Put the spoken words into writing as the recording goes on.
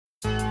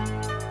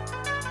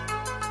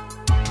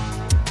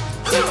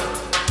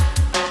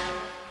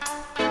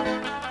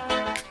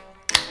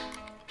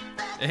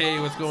Hey,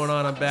 what's going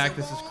on? I'm back.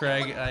 This is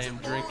Craig. I am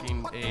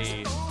drinking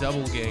a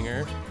double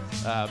ganger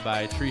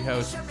by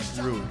Treehouse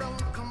Brewing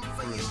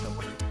Company.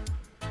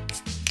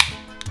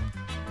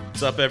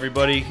 What's up,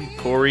 everybody?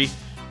 Corey.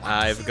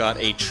 I've got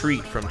a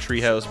treat from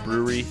Treehouse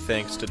Brewery.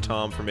 Thanks to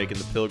Tom for making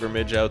the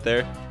pilgrimage out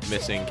there.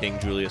 Missing King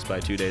Julius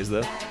by 2 days,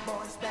 though.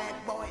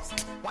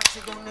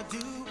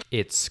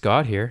 It's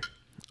Scott here.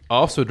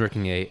 Also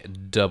drinking a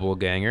double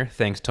ganger.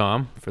 Thanks,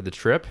 Tom, for the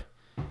trip.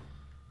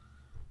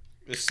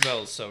 This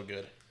smells so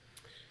good.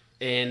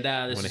 And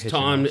this is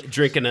Tom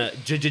drinking a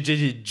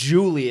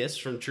Julius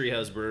from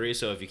Treehouse Brewery.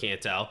 So if you can't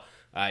tell,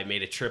 I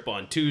made a trip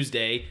on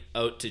Tuesday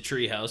out to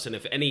Treehouse. And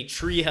if any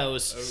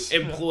Treehouse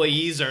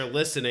employees are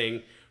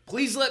listening,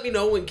 please let me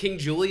know when King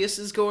Julius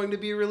is going to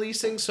be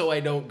releasing so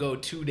I don't go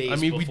 2 days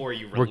before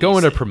you release We're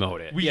going to it.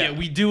 promote it.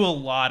 We do a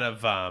lot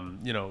of,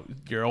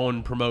 your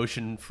own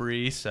promotion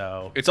free,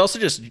 so. It's also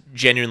just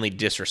genuinely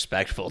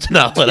disrespectful to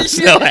not let us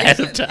know ahead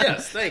of time.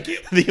 Yes, thank you.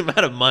 The amount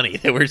of money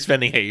that we're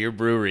spending at your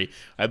brewery,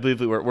 I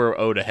believe we're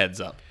owed a heads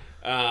up.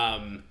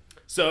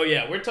 So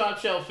yeah, we're Top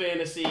Shelf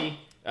Fantasy.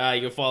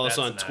 You can follow us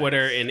on That's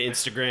Twitter nice. and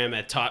Instagram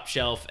at Top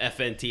Shelf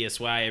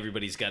FNTSY.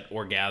 Everybody's got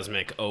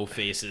orgasmic O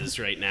faces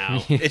right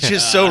now. It's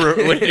just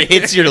when it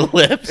hits your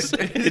lips,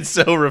 it's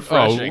so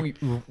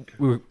refreshing.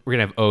 We're going to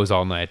have O's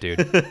all night, dude.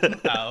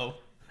 Ow.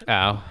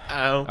 Ow.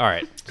 Ow. All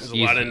right. There's a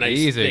lot of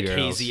nice, thick,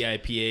 hazy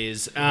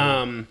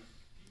IPAs.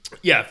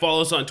 Yeah,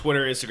 follow us on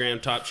Twitter,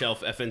 Instagram, Top Shelf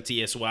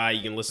FNTSY.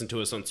 You can listen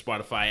to us on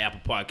Spotify,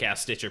 Apple Podcasts,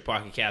 Stitcher,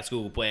 Pocket Casts,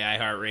 Google Play,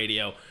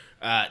 iHeartRadio,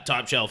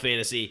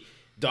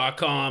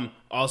 TopShelfFantasy.com.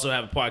 Also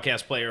have a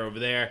podcast player over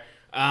there.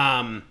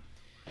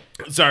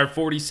 It's our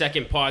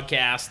 42nd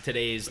podcast.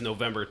 Today's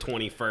November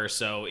 21st,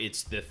 so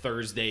it's the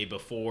Thursday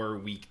before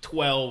Week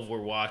 12.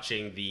 We're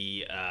watching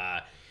the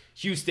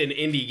Houston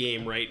Indy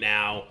game right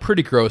now.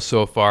 Pretty gross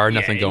so far.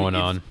 Yeah, Nothing going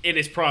on. It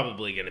is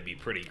probably going to be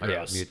pretty Oh, yeah,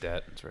 gross. mute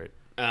that. That's right.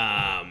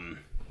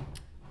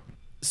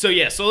 So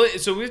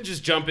we'll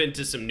just jump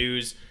into some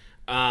news.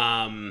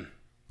 Robert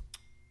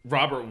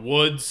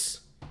Woods.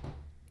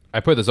 I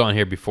put this on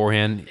here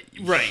beforehand.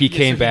 Right. He Yeah,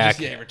 came so back.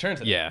 he returned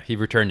today. Yeah, he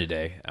returned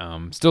today.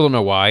 Still don't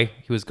know why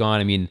he was gone.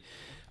 I mean,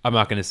 I'm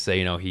not going to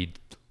say, he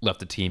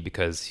left the team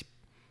because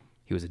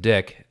he was a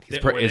dick.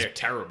 They're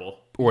terrible.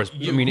 Or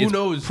Who it's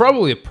knows?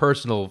 probably a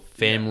personal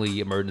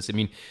family emergency. I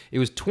mean, it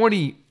was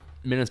 20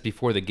 minutes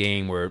before the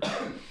game where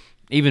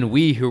even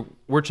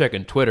we're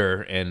checking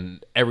Twitter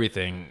and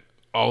everything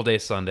all day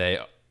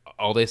Sunday,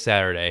 all day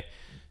Saturday,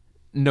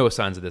 no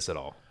signs of this at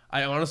all.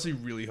 I honestly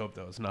really hope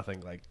that was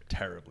nothing,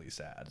 terribly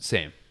sad.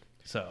 Same.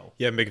 So.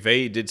 Yeah,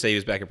 McVay did say he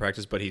was back in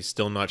practice, but he's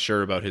still not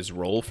sure about his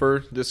role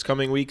for this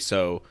coming week,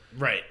 so...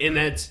 Right, and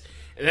that's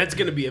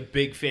going to be a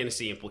big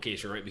fantasy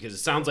implication, right? Because it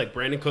sounds like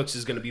Brandon Cooks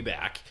is going to be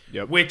back.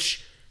 Yep.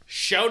 Which,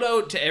 shout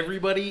out to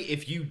everybody,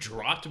 if you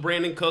dropped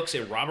Brandon Cooks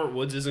and Robert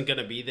Woods isn't going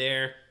to be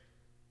there,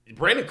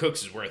 Brandon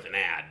Cooks is worth an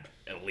ad,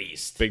 at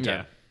least. Big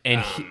time.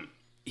 And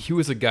he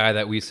was a guy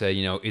that we said,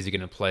 is he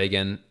going to play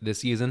again this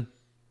season?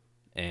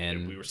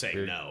 And we were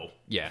saying no.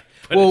 Yeah.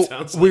 But Well, it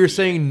sounds we were like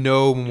saying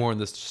no more on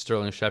the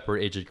Sterling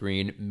Shepard, AJ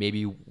Green,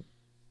 maybe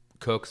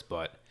Cooks,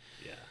 but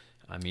Yeah.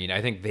 I mean,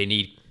 I think they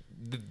need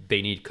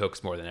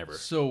Cooks more than ever.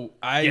 So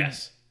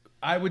Yes.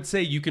 I would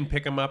say you can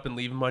pick him up and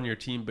leave him on your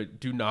team, but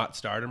do not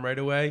start him right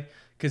away.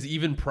 Because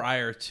even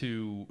prior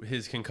to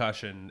his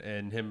concussion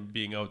and him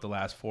being out the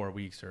last 4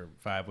 weeks or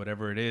 5,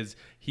 whatever it is,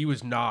 he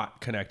was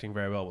not connecting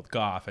very well with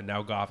Goff, and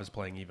now Goff is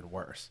playing even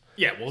worse.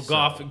 Yeah, well,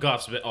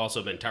 Goff's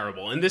also been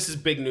terrible. And this is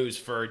big news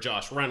for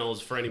Josh Reynolds,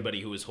 for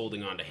anybody who is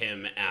holding on to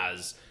him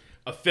as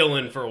a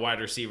fill-in for a wide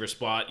receiver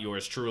spot.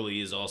 Yours truly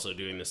is also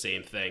doing the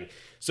same thing.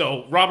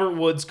 So Robert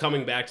Woods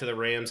coming back to the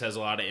Rams has a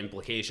lot of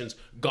implications.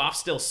 Goff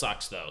still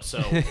sucks, though, so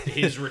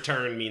his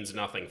return means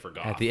nothing for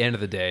Goff. At the end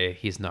of the day,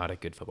 he's not a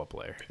good football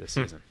player this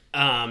season.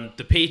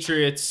 The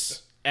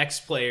Patriots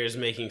ex-players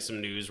making some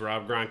news.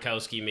 Rob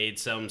Gronkowski made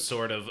some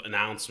sort of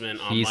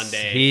announcement on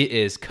Monday. He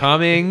is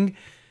coming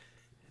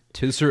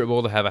to the Super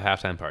Bowl to have a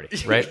halftime party,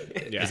 right?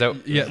 Yeah. Is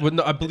that, Yeah, well,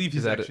 no, I believe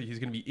he's that going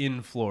to be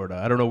in Florida.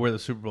 I don't know where the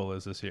Super Bowl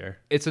is this year.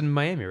 it's in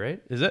Miami,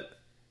 right? Is it?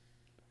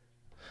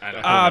 I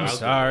don't I'm know.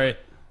 sorry.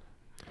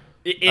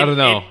 I don't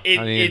know.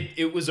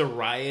 It was a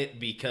riot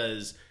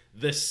because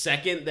the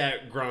second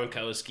that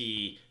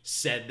Gronkowski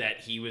said that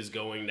he was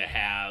going to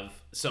have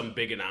some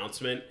big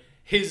announcement,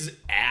 his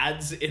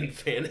ads in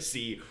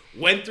fantasy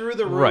went through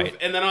the roof, Right.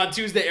 and then on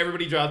Tuesday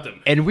everybody dropped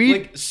them.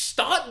 And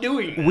stop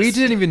doing this. We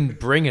didn't even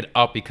bring it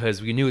up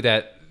because we knew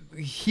that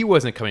he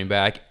wasn't coming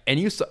back. And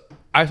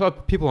I saw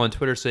people on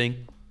Twitter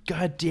saying,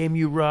 "God damn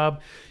you,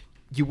 Rob.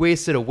 You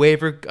wasted a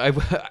waiver.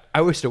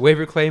 I wasted a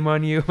waiver claim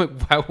on you." I'm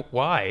like,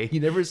 why? You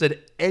never said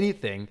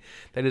anything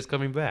that is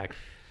coming back.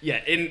 Yeah,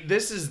 and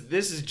this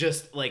is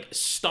just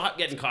stop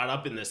getting caught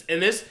up in this.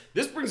 And this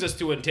brings us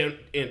to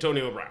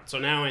Antonio Brown. So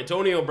now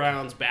Antonio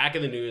Brown's back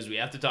in the news. We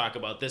have to talk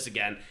about this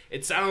again.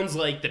 It sounds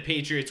like the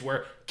Patriots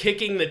were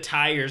kicking the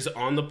tires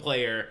on the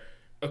player,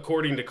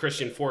 according to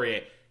Christian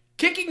Fourier.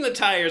 Kicking the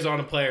tires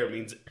on a player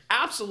means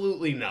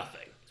absolutely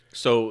nothing.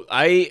 So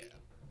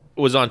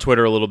was on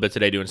Twitter a little bit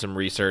today doing some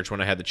research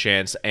when I had the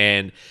chance,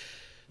 and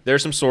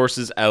there's some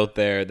sources out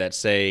there that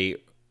say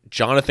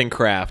Jonathan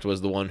Kraft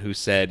was the one who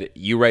said,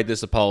 you write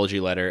this apology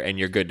letter and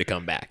you're good to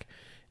come back.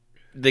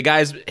 The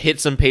guy's hit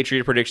some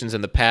Patriot predictions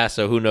in the past,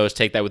 so who knows?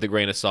 Take that with a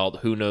grain of salt.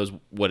 Who knows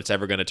what it's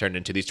ever going to turn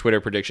into? These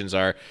Twitter predictions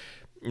are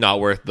not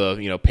worth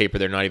the paper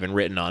they're not even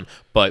written on.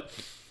 But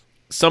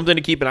something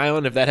to keep an eye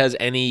on. If that has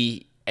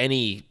any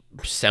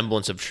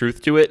semblance of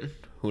truth to it,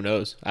 who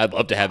knows? I'd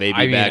love to have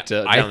AB back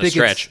to down the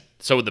stretch.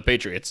 So would the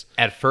Patriots.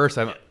 At first,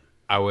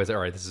 I was all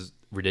right. This is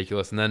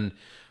ridiculous, and then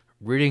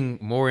reading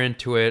more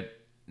into it,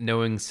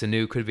 knowing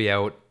Sanu could be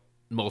out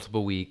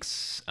multiple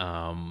weeks.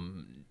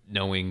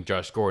 Knowing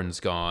Josh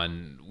Gordon's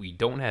gone, we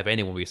don't have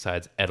anyone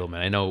besides Edelman.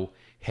 I know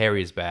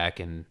Harry's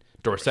back and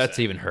Dorsett's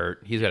even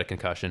hurt. He's got a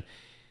concussion.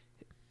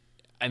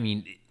 I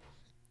mean,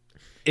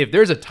 if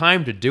there's a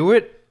time to do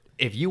it,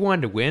 if you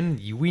want to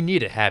win, we need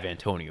to have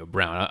Antonio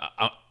Brown.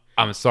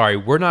 I'm sorry,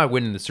 we're not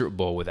winning the Super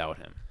Bowl without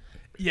him.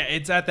 Yeah,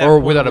 it's at that or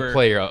point without where, a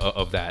player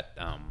of that.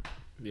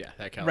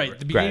 That caliber. Right,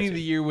 the beginning of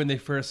the year when they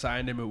first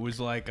signed him, it was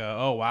like,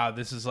 oh wow,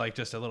 this is like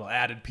just a little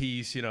added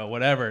piece,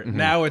 whatever. Mm-hmm.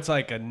 Now it's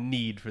like a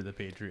need for the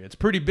Patriots,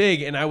 pretty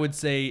big. And I would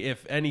say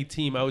if any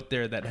team out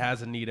there that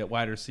has a need at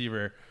wide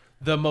receiver,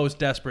 the most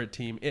desperate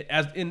team,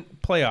 as in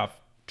playoff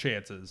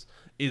chances,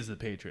 is the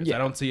Patriots. Yeah. I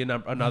don't see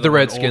another. The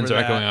Redskins are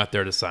aren't going out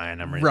there to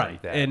sign him or anything right,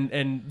 like that.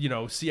 and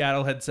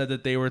Seattle had said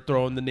that they were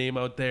throwing the name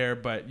out there,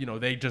 but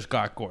they just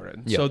got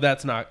Gordon, Yeah.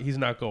 so he's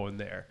not going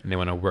there. And they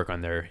want to work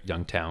on their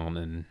young talent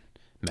and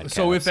Metcalf,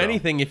 So if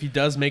anything, if he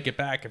does make it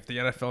back, if the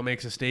NFL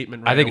makes a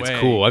statement right I think away,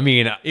 it's cool. I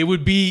mean, it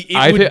would be the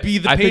I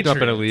Patriots. picked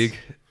up in a league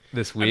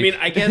this week. I mean,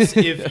 I guess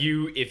if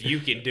you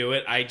can do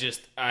it, I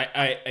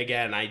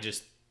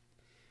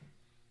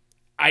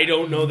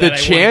don't know that I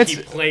want to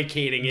keep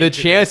placating. The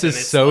into chance this, is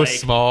and it's so like,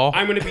 small.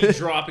 I'm going to be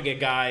dropping a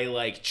guy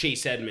like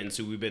Chase Edmonds,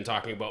 who we've been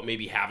talking about,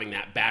 maybe having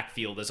that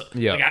backfield.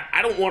 Yeah. Like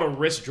I don't want to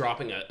risk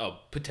dropping a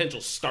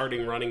potential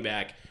starting running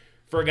back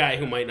for a guy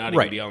who might not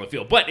Right. even be on the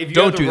field. But if you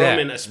Don't have the do room that.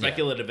 in a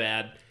speculative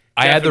ad,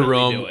 I had the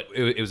definitely room.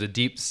 do it. It was a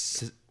deep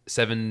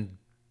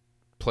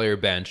 7-player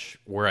bench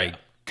where I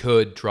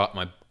could drop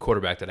my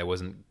quarterback that I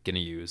wasn't going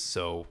to use.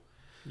 So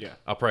Yeah.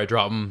 I'll probably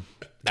drop him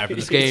after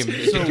this game,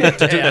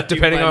 Yeah, depending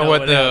find on out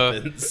what the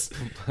happens.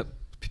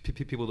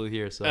 people do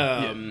here. So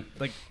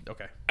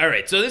okay. All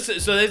right, so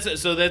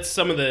that's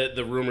some of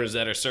the rumors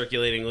that are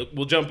circulating.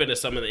 We'll jump into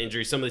some of the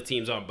injuries. Some of the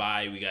teams on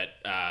bye. We got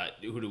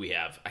who do we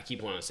have? I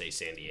keep wanting to say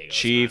San Diego. It's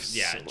Chiefs,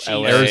 not- Chiefs,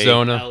 LA,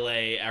 Arizona.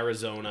 LA,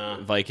 Arizona,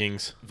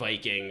 Vikings.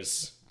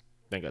 Vikings.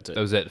 I think that's it.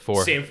 that was it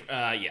for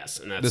Yes,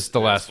 and that's this is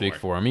the last that's week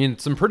four. for. I mean,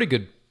 some pretty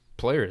good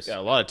players. Yeah,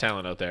 a lot of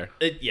talent out there.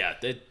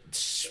 It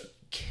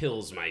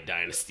kills my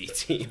dynasty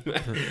team.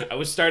 I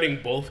was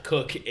starting both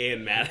Cook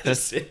and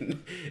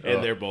Madison,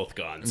 and they're both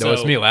gone. No,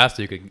 it's me last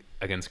week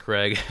against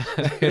Craig.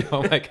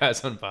 All my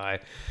guys on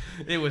bye.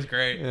 It was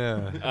great.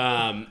 Yeah.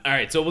 All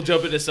right, so we'll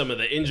jump into some of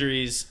the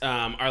injuries.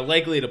 Are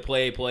likely to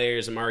play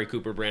players: Amari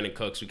Cooper, Brandon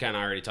Cooks. We kind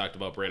of already talked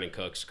about Brandon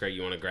Cooks. Craig,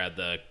 you want to grab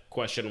the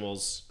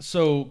questionables?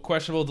 So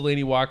questionable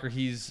Delaney Walker.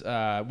 He's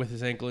with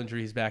his ankle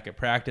injury. He's back at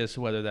practice.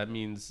 Whether that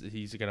means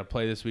he's going to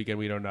play this weekend,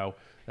 we don't know.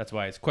 That's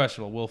why it's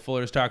questionable. Will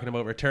Fuller's talking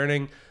about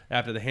returning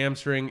after the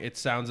hamstring. It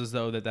sounds as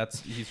though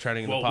he's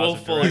trending in the Will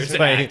positive Fuller's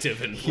direction.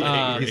 active and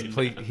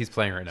playing. He's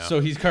playing right now. So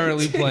he's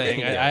currently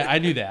playing. I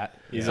knew that.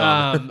 He's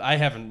on. I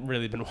haven't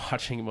really been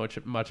watching much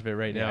of it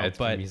right now,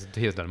 but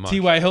he has done much.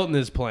 T.Y. Hilton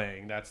is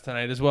playing. That's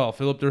tonight as well.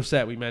 Philip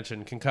Dorsett, we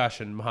mentioned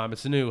concussion. Mohamed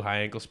Sanu,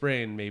 high ankle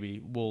sprain.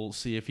 Maybe we'll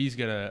see if he's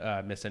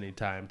gonna miss any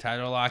time.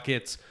 Tyler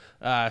Lockett's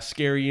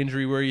scary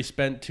injury where he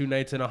spent 2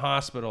 nights in a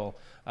hospital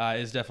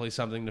is definitely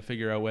something to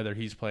figure out whether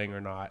he's playing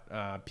or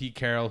not. Pete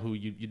Carroll, who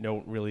you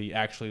don't really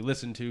actually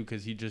listen to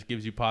because he just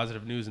gives you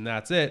positive news and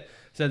that's it,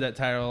 said that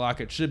Tyler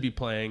Lockett should be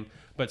playing,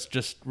 but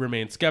just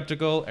remained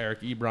skeptical.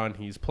 Eric Ebron,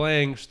 he's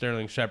playing.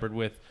 Sterling Shepard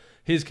with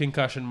his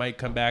concussion might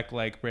come back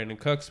like Brandon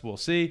Cooks. We'll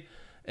see.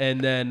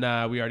 And then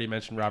we already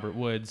mentioned Robert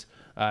Woods.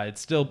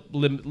 It's still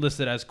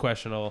listed as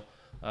questionable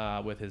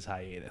with his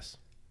hiatus.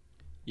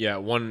 Yeah,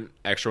 one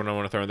extra one I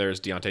want to throw in there is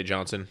Deontay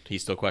Johnson.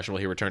 He's still questionable.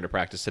 He returned to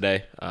practice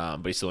today,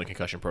 but he's still in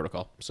concussion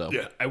protocol. So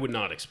Yeah, I would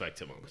not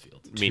expect him on the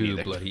field. me Two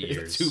neither. bloody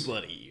years. 2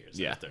 bloody years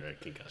Yeah. after a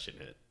concussion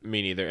hit.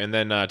 Me neither. And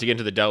then to get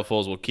into the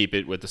doubtfuls, we'll keep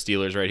it with the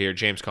Steelers right here.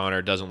 James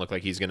Conner doesn't look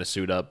like he's going to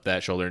suit up.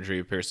 That shoulder injury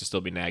appears to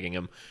still be nagging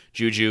him.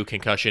 Juju,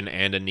 concussion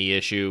and a knee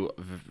issue.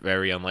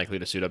 Very unlikely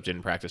to suit up.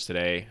 Didn't practice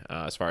today,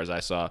 as far as I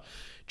saw.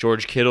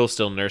 George Kittle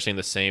still nursing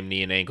the same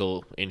knee and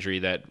ankle injury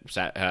that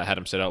had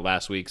him sit out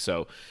last week.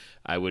 So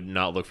I would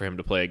not look for him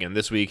to play again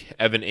this week.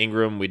 Evan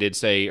Ingram, we did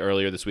say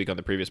earlier this week on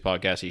the previous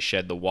podcast, he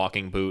shed the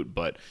walking boot,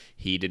 but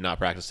he did not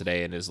practice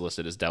today and is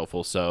listed as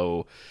doubtful.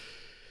 So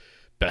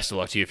best of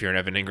luck to you if you're an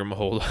Evan Ingram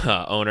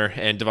owner.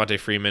 And Devontae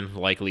Freeman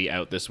likely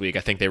out this week. I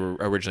think they were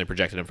originally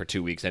projected him for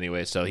 2 weeks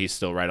anyway, so he's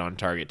still right on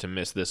target to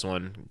miss this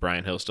one.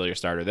 Brian Hill's still your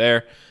starter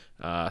there.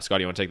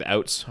 Scotty, you want to take the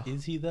outs?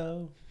 Is he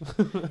though?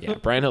 Yeah,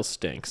 Brian Hill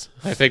stinks.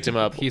 I picked him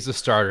up. He's a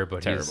starter,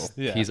 but Terrible.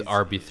 he's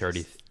RB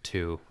 30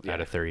 2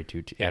 out of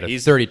 32 out of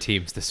he's- 30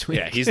 teams this week.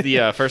 Yeah, he's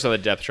the first on the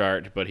depth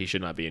chart, but he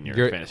should not be in your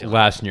You're fantasy lineup.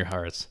 last in your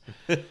hearts.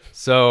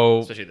 So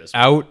Especially this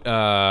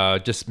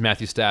out, just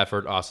Matthew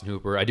Stafford, Austin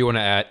Hooper. I do want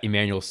to add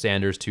Emmanuel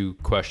Sanders to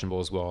questionable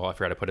as well. I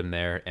forgot to put him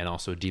there, and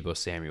also Deebo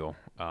Samuel.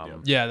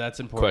 Yeah, that's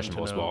important.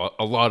 Questionable to as know. well.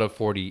 A lot of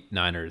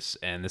 49ers,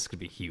 and this could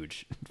be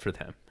huge for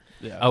them.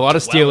 Yeah. A lot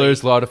of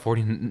Steelers, a lot of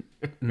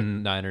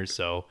 49ers.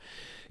 So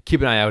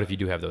keep an eye out if you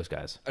do have those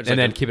guys, and like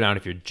then to- keep an eye out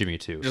if you're Jimmy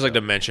too. Just like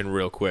to mention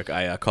real quick,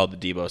 I called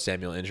the Deebo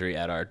Samuel injury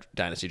at our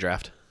dynasty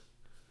draft.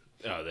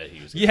 Oh, that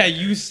he was. Yeah,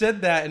 you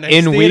said that, and I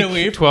in stayed week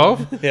away from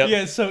 12. Yep.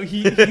 Yeah, so he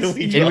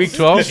In week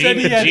 12? he said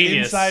he had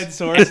Genius. inside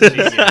sources.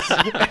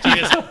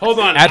 Genius. Hold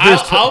on. After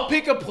his I'll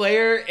pick a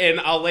player and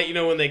I'll let you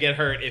know when they get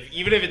hurt.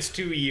 Even if it's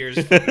 2 years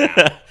from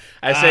now.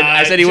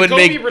 I said he wouldn't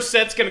Jacoby make.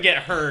 Brissett's gonna get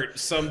hurt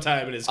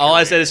sometime in his. All I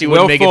career. said is he Will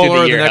wouldn't make it through Fuller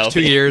the the year next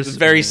healthy. 2 years. It's a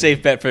very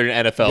safe bet for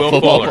an NFL Will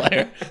football Fuller.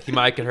 player. He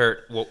might get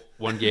hurt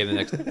one game in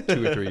the next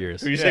 2 or 3 years.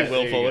 Did you say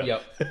Will there you Fuller?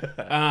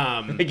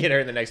 Yep. Get her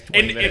in the next 20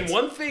 And minutes.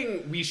 one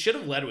thing we should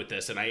have led with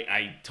this, and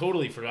I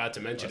totally forgot to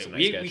mention That's it. a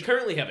nice We catch.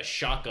 currently have a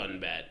shotgun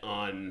bet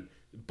on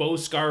Bo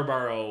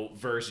Scarborough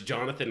versus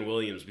Jonathan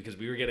Williams because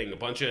we were getting a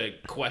bunch of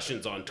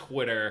questions on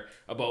Twitter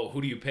about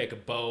who do you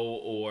pick, Bo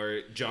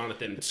or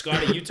Jonathan.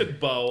 Scotty, you took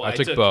Bo. I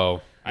took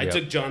Bo. I Yep.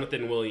 took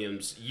Jonathan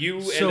Williams.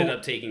 You So- ended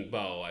up taking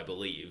Bo, I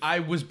believe. I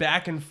was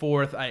back and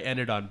forth. I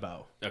ended on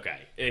Bo. Okay.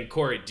 And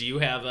Corey, do you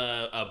have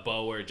a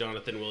Bo or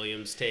Jonathan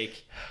Williams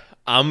take?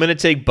 I'm gonna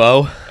take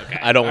Bo. Okay.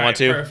 I don't All want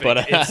right, to, perfect.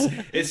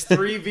 but it's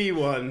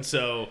 3v1,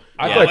 so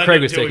I yeah, thought I'll Craig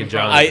end was up doing taking Bo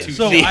Jonathan. too.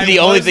 So The I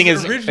only was thing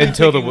is- originally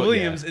Until the- picking yeah.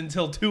 Williams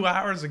until 2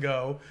 hours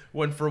ago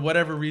when for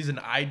whatever reason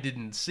I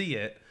didn't see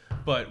it.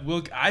 But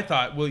I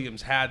thought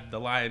Williams had the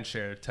lion's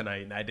share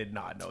tonight, and I did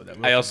not know that.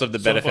 I also have the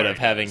So benefit far, of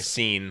having yes.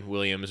 seen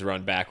Williams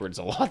run backwards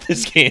a lot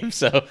this game.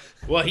 So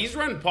Well, he's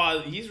run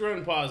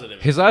positive.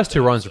 His last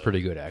 2 runs are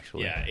pretty good,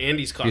 actually. Yeah,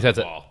 Andy's caught He's the had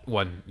a ball.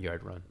 1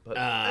 yard run. But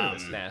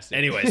nasty.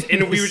 Anyways,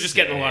 and we were just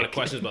getting a lot of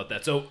questions about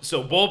that.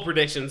 So bold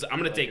predictions. I'm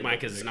going to take mine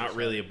because it's not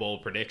really a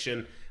bold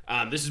prediction.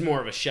 This is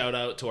more of a shout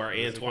out to our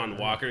Antoine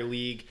Walker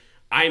League.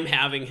 I'm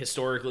having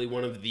historically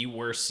one of the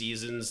worst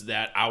seasons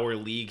that our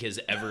league has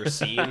ever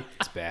seen.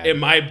 It's bad. And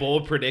my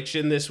bold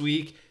prediction this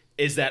week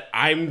is that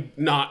I'm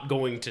not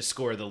going to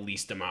score the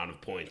least amount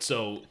of points.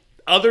 So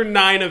other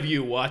 9 of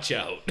you, watch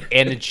out.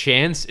 and the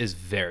chance is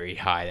very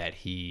high that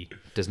he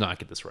does not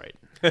get this right.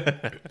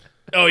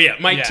 Oh yeah,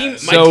 my Yeah. team. My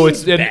So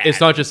team's bad.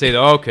 it's not just saying,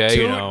 okay,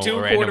 two, you know, two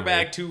randomly.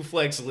 quarterback, 2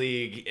 flex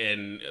league,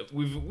 and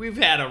we've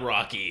had a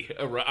rocky.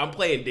 I'm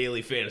playing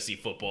daily fantasy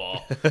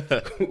football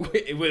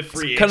with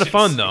free. Kind of agents.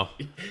 fun though.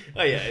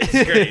 Oh yeah, it's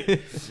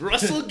great.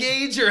 Russell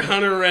Gage or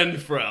Hunter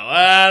Renfro?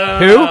 I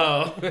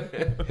don't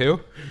know.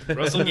 Who?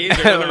 Russell Gage or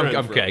Hunter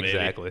Renfro? Okay, baby.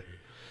 exactly.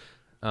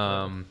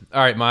 All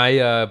right,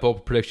 my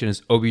bold prediction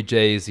is OBJ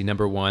is the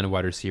number 1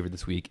 wide receiver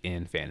this week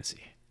in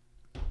fantasy.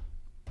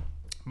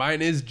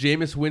 Mine is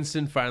Jameis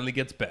Winston finally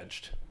gets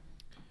benched.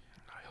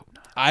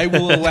 I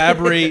will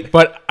elaborate,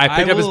 But I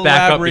picked up will his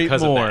backup elaborate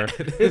because more. of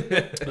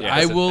that.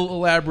 I will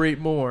elaborate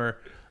more.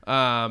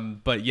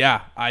 But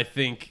yeah, I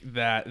think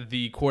that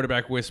the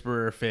quarterback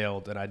whisperer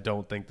failed, and I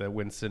don't think that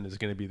Winston is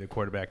going to be the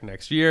quarterback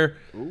next year.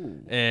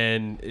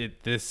 And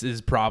this is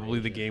probably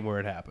the game where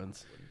it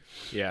happens.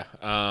 yeah,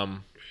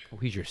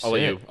 He's your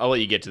I'll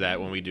let you get to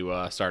that when we do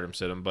start him,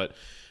 sit him. But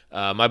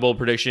my bold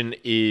prediction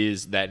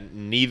is that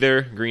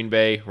neither Green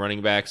Bay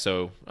running back,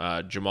 so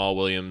Jamal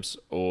Williams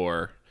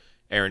or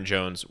Aaron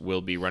Jones, will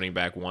be running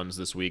back ones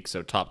this week.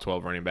 So top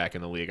 12 running back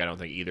in the league. I don't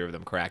think either of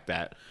them crack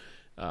that.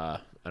 I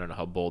don't know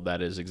how bold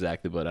that is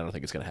exactly, but I don't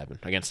think it's going to happen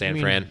against San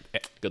Fran.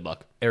 Good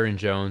luck. Aaron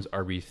Jones,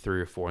 RB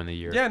 3 or 4 in the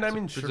year. Yeah, and I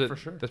mean, So sure, for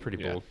sure. That's pretty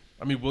bold.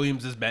 I mean,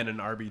 Williams has been an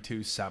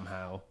RB2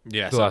 somehow.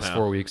 Yeah, The last somehow.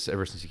 4 weeks,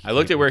 ever since he I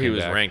looked at where he came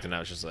was back. ranked, and I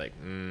was just like,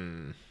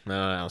 no,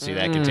 I don't see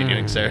that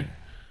continuing, sir.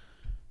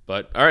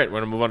 But all right, we're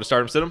gonna move on to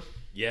start him, sit him.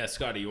 Yeah,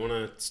 Scotty, you want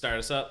to start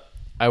us up?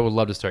 I would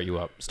love to start you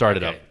up. Start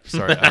it Okay. up.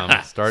 Start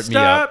me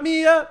Start up.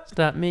 me up.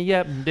 Start me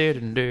up.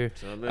 Do.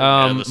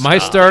 Yeah, My I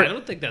start.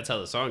 don't think that's how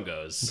the song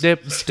goes.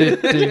 Dip,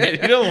 dip,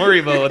 dip. Don't worry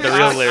about what the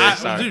real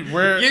lyrics are. Dude,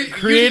 we're You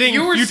creating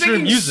you were future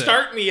singing music.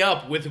 "Start Me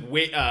Up" with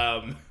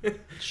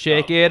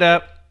Shake it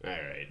up. All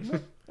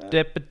right.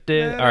 Dip,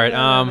 dip. All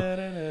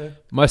right.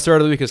 My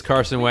start of the week is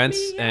Carson Wentz,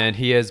 and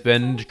he has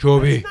been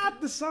Jacoby.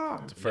 Not the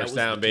song. First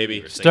down,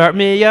 baby. Start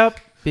me up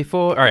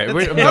before. All right. I'm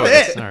done with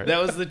this. All right.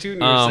 That was the tune you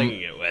were Um,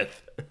 singing it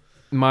with.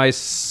 My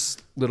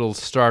little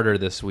starter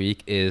this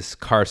week is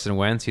Carson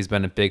Wentz. He's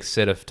been a big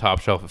sit of top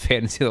shelf of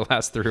fantasy the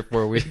last 3 or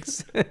 4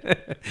 weeks,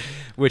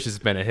 which has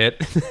been a hit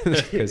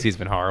because he's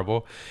been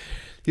horrible.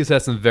 He's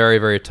had some very,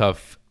 very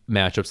tough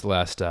matchups the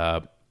last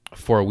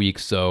 4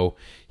 weeks. So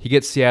he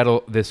gets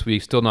Seattle this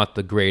week. Still not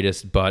the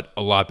greatest, but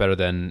a lot better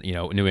than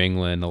New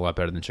England, a lot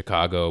better than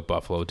Chicago,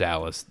 Buffalo,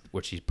 Dallas,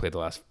 which he's played the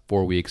last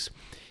 4 weeks.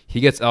 He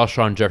gets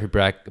Alshon Jeffrey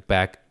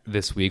back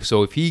this week.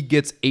 So if he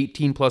gets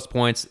 18 plus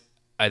points,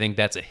 I think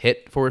that's a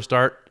hit for a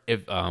start.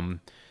 If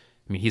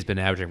he's been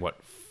averaging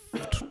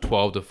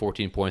 12 to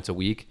 14 points a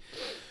week,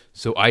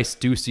 so I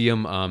do see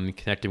him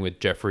connecting with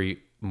Jeffrey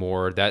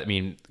more. That, I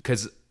mean,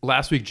 because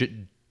last week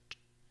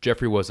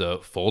Jeffrey was a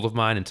fold of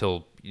mine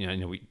until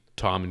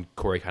Tom and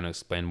Corey kind of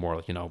explained more.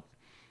 Like,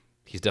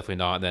 he's definitely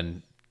not. And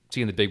then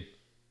seeing the big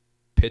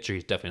picture,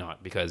 he's definitely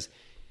not, because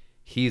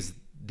he's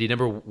the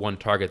number one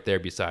target there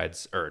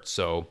besides Ertz.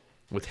 So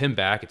with him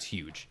back, it's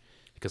huge,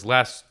 because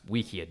last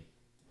week he had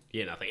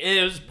nothing. And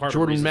it was part of the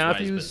Jordan reasons why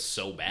Matthews he's been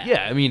so bad.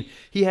 Yeah, I mean,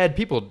 he had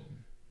people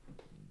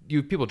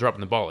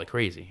dropping the ball like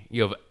crazy.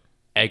 You have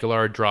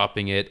Aguilar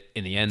dropping it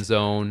in the end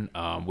zone,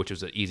 which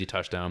was an easy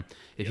touchdown.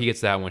 If he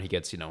gets that one, he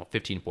gets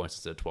 15 points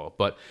instead of 12.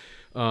 But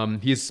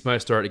he's my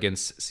start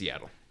against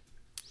Seattle.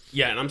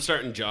 Yeah, and I'm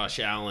starting Josh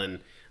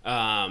Allen.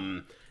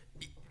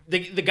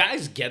 The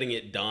guy's getting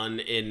it done,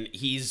 and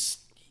he's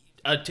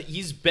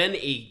been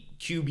a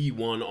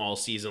QB1 all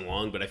season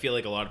long, but I feel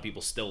like a lot of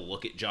people still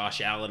look at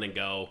Josh Allen and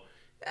go,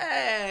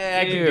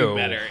 I can do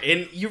better.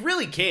 And you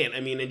really can't. I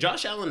mean, and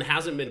Josh Allen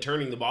hasn't been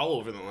turning the ball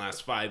over in the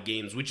last 5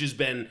 games, which has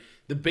been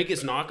the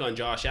biggest knock on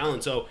Josh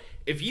Allen. So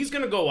if he's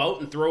going to go out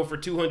and throw for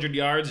 200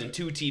 yards and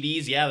 2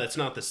 TDs, yeah, that's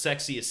not the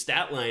sexiest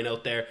stat line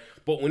out there.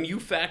 But when you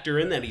factor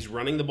in that he's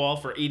running the ball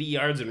for 80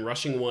 yards and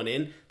rushing one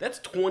in, that's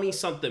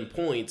 20-something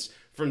points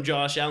from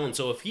Josh Allen.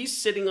 So if he's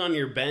sitting on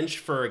your bench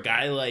for a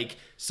guy like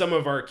some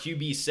of our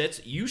QB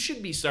sits, you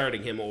should be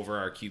starting him over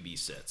our QB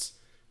sits.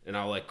 And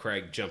I'll let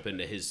Craig jump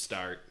into his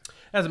start.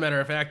 As a matter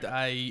of fact,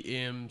 I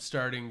am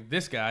starting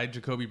this guy,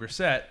 Jacoby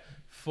Brissett,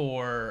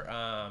 for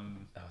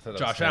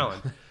Josh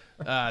Allen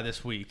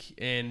this week.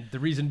 And the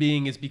reason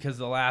being is because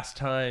the last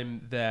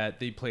time that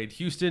they played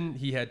Houston,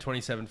 he had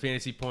 27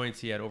 fantasy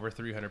points. He had over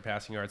 300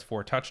 passing yards,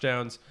 4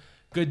 touchdowns.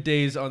 Good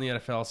days on the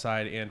NFL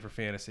side and for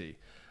fantasy.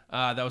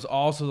 That was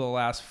also the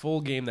last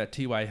full game that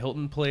T.Y.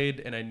 Hilton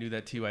played, and I knew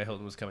that T.Y.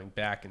 Hilton was coming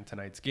back in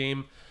tonight's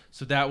game.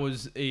 So that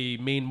was a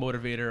main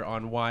motivator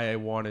on why I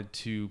wanted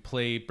to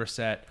play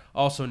Brissett,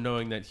 also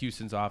knowing that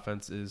Houston's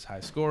offense is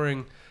high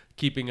scoring.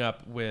 Keeping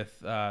up with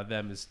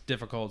them is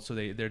difficult, so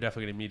they're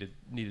definitely going to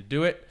need to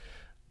do it.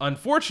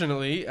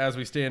 Unfortunately, as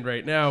we stand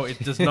right now, it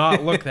does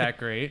not look that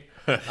great.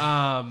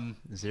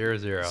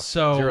 0-0.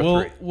 So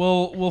 0-3.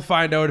 we'll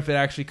find out if it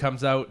actually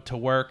comes out to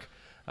work.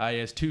 He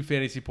has 2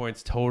 fantasy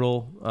points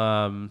total.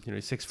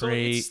 He's 6 for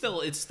 8. It's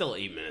still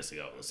 8 minutes to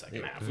go in the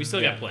second half. We still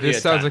got plenty. This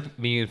of sounds time. like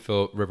me and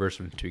Phil Rivers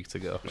from 2 weeks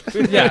ago.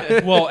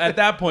 Yeah, well, at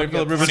that point,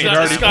 Philip Rivers had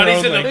already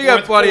Scotty's thrown, in the He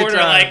got fourth plenty of quarter,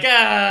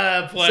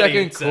 time. plenty.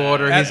 Second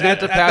quarter, he's At going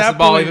to that pass the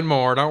ball point, even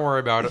more. Don't worry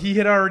about it. he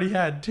had already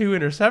had 2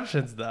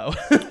 interceptions, though.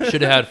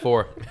 Should have had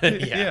 4.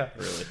 Yeah.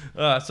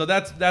 Really. So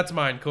that's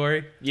mine,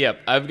 Corey. Yep,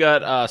 I've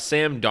got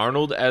Sam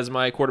Darnold as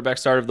my quarterback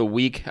start of the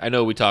week. I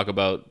know we talk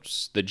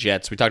about the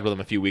Jets. We talked about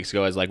them a few weeks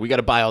ago as like, we got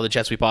to buy all the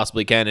Jets we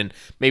possibly can, and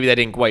maybe that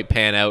didn't quite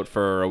pan out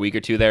for a week or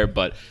 2 there,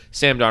 but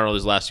Sam Darnold,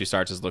 his last 2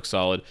 starts has looked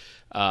solid.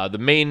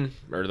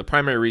 The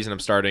primary reason I'm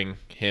starting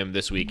him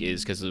this week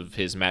is because of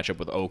his matchup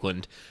with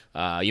Oakland.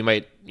 You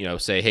might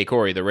say, hey,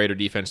 Corey, the Raider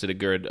defense did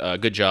a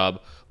good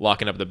job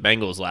locking up the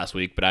Bengals last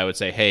week, but I would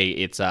say, hey,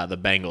 it's the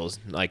Bengals.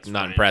 Like,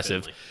 not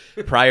impressive.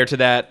 Prior to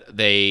that,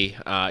 they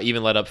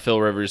even let up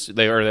Phil Rivers.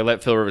 They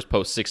let Phil Rivers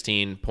post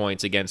 16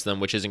 points against them,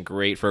 which isn't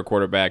great for a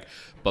quarterback.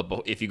 But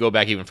if you go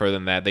back even further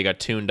than that, they got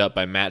tuned up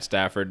by Matt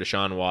Stafford,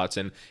 Deshaun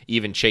Watson,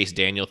 even Chase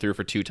Daniel threw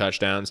for 2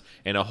 touchdowns,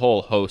 and a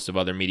whole host of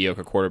other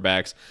mediocre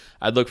quarterbacks.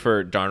 I'd look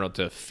for Darnold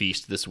to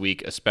feast this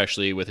week,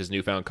 especially with his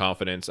newfound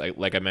confidence.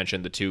 Like I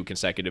mentioned, the 2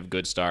 consecutive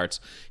good starts.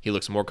 He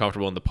looks more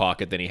comfortable in the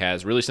pocket than he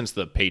has really since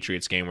the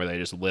Patriots game where they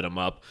just lit him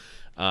up.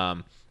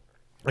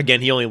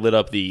 Again, he only lit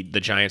up the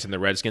Giants and the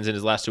Redskins in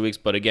his last 2 weeks,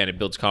 but again, it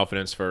builds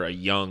confidence for a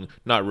young,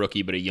 not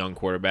rookie, but a young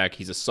quarterback.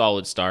 He's a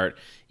solid start,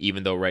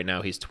 even though right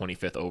now he's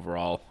 25th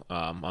overall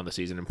on the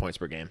season in points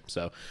per game.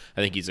 So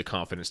I think he's a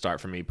confident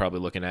start for me, probably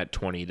looking at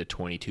 20 to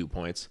 22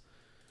 points.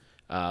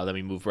 Let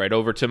me move right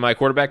over to my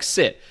quarterback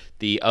sit,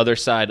 the other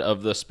side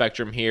of the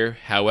spectrum here.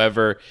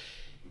 However,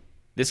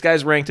 this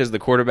guy's ranked as the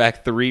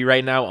quarterback 3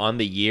 right now on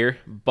the year,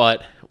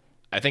 but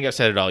I think I've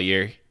said it all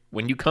year.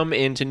 When you come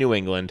into New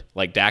England,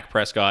 like Dak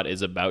Prescott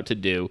is about to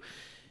do,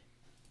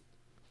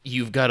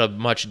 you've got a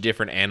much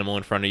different animal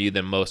in front of you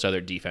than most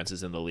other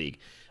defenses in the league.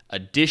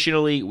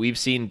 Additionally, we've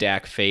seen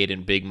Dak fade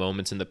in big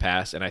moments in the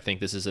past, and I think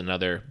this is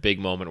another big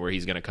moment where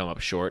he's going to come up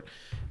short.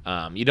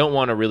 You don't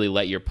want to really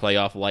let your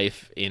playoff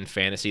life in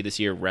fantasy this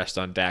year rest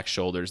on Dak's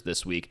shoulders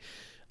this week.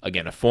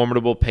 Again, a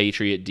formidable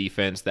Patriot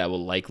defense that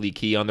will likely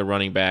key on the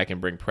running back and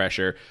bring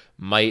pressure.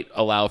 Might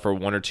allow for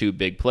 1 or 2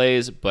 big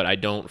plays, but I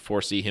don't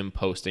foresee him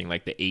posting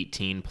like the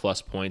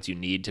 18-plus points you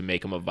need to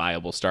make him a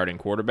viable starting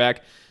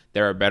quarterback.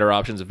 There are better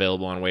options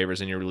available on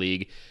waivers in your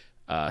league,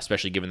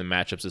 especially given the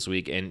matchups this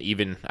week. And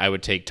even I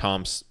would take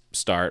Tom's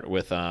start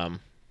with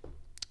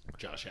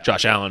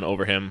Josh Allen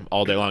over him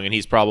all day long, and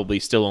he's probably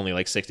still only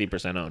like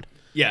 60% owned.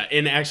 Yeah,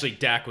 and actually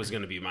Dak was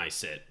going to be my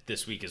sit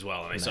this week as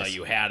well, and I saw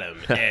you had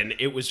him, and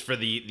it was for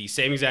the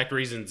same exact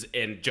reasons,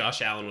 and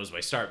Josh Allen was my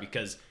start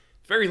because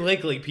very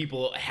likely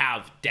people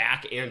have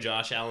Dak and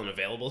Josh Allen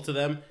available to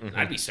them. Mm-hmm.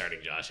 I'd be starting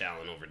Josh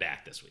Allen over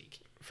Dak this week.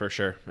 For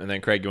sure. And then,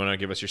 Craig, you want to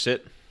give us your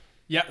sit?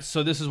 Yeah,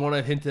 so this is one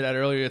I hinted at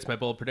earlier. It's my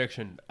bold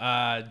prediction.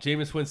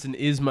 Jameis Winston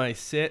is my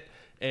sit,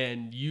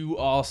 and you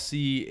all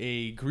see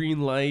a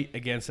green light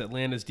against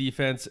Atlanta's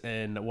defense.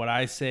 And what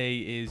I say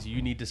is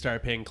you need to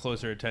start paying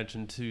closer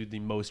attention to the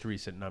most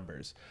recent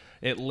numbers.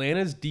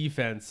 Atlanta's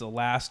defense the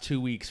last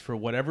 2 weeks, for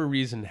whatever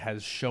reason,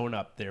 has shown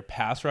up. Their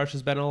pass rush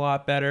has been a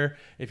lot better.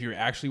 If you're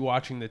actually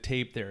watching the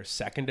tape, their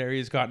secondary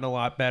has gotten a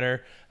lot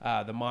better.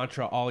 The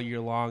mantra all year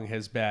long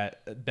has been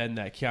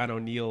that Keanu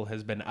O'Neal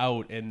has been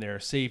out, and their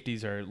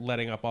safeties are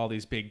letting up all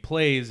these big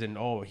plays. And,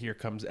 here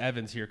comes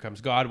Evans, here comes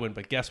Godwin.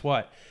 But guess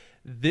what?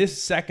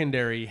 This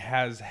secondary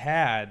has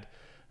had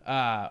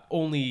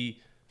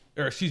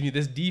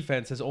this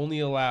defense has only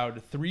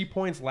allowed 3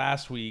 points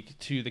last week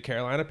to the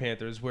Carolina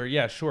Panthers, where,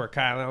 yeah, sure,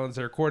 Kyle Allen's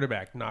their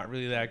quarterback, not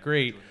really that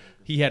great.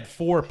 He had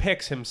 4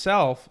 picks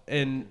himself,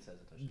 and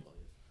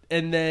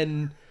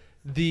then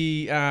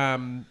the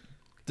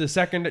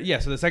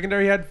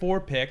secondary had 4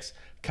 picks.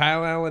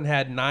 Kyle Allen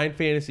had 9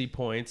 fantasy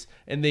points,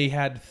 and they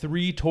had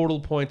 3 total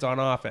points on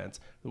offense.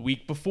 The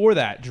week before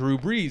that, Drew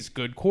Brees,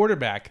 good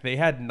quarterback, they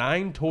had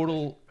 9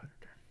 total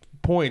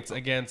points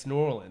against New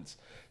Orleans.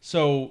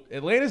 So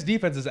Atlanta's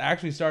defense has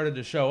actually started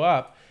to show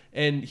up,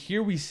 and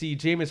here we see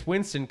Jameis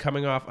Winston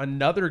coming off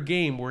another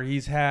game where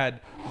he's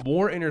had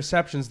more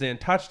interceptions than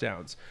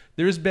touchdowns.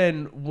 There's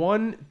been 4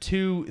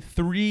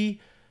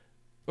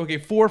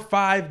 or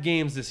 5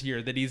 games this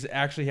year that he's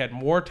actually had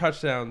more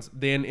touchdowns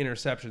than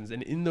interceptions.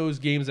 And in those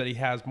games that he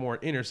has more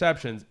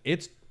interceptions,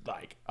 it's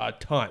like a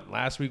ton.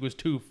 Last week was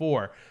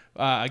 2-4.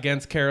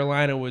 Against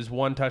Carolina was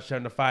 1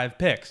 touchdown to 5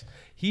 picks.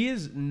 He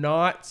is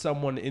not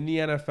someone in the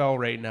NFL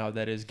right now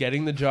that is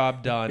getting the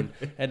job done.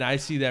 And I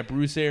see that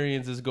Bruce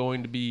Arians is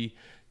going to be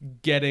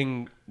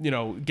getting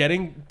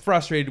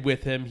frustrated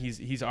with him.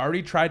 He's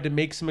already tried to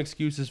make some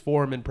excuses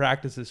for him in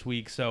practice this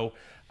week. So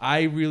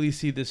I really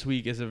see this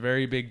week as a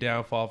very big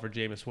downfall for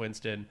Jameis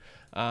Winston.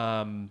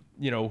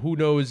 Who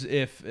knows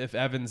if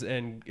Evans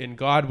and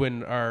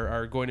Godwin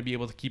are going to be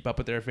able to keep up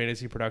with their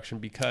fantasy production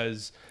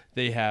because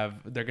they're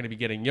going to be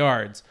getting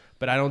yards.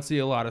 But I don't see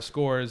a lot of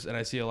scores, and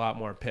I see a lot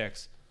more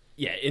picks.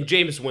 Yeah, and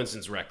Jameis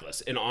Winston's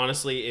reckless. And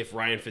honestly, if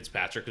Ryan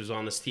Fitzpatrick was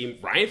on this team,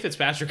 Ryan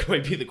Fitzpatrick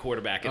might be the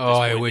quarterback at this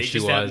point. I wish he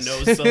was.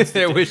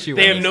 I wish he was.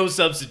 They have no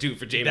substitute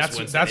for Jameis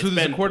Winston. That's who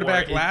was the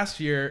quarterback last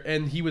year,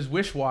 and he was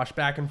wish-wash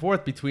back and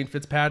forth between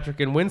Fitzpatrick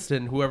and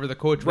Winston, whoever the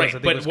coach was. Right, I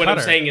think but was what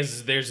Cutter. I'm saying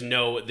is there's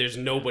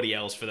nobody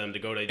else for them to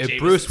go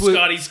to.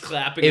 Scotty's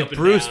clapping up and down. If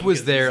Bruce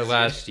was there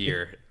last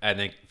year, I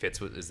think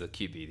Fitz is the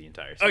QB the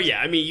entire season. Oh, yeah.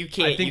 I mean, you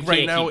can't keep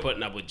putting up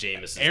with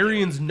Jameis.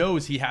 Arians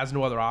knows he has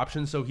no other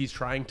option, so he's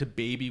trying to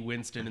baby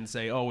Winston and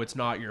say, it's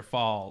not your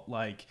fault.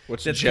 Like,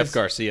 what's Jeff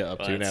Garcia up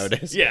to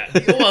nowadays? Yeah,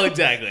 well,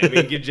 exactly. I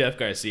mean, give Jeff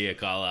Garcia a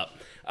call up.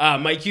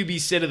 My QB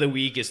sit of the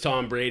week is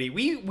Tom Brady.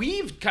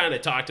 We've kind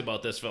of talked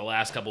about this for the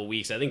last couple of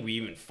weeks. I think we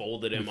even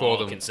folded him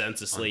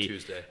consensusly. On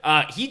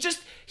Tuesday.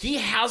 He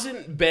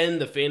hasn't been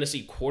the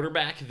fantasy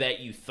quarterback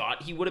that you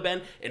thought he would have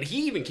been. And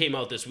he even came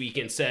out this week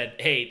and said,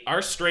 hey,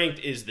 our strength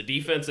is the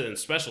defense and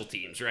special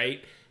teams,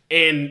 right?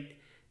 And,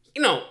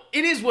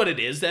 it is what it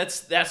is.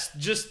 That's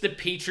just the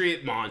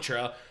Patriot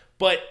mantra.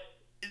 But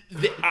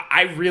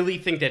I really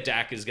think that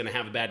Dak is going to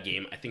have a bad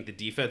game. I think the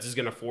defense is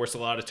going to force a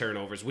lot of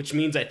turnovers, which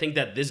means I think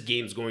that this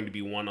game's going to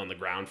be won on the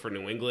ground for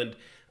New England.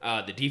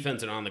 The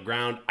defense and on the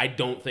ground, I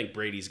don't think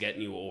Brady's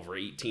getting you over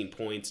 18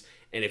 points.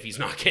 And if he's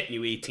not getting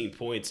you 18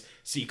 points,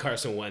 see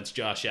Carson Wentz,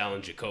 Josh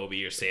Allen,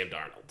 Jacoby, or Sam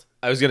Darnold.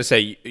 I was going to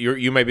say,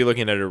 you might be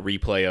looking at a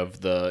replay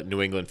of the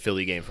New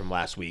England-Philly game from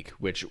last week,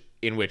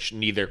 in which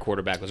neither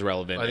quarterback was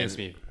relevant. I think it's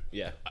me.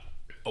 Yeah.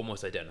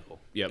 Almost identical.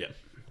 Yep.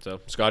 So,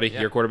 Scotty,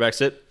 your quarterback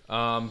sit?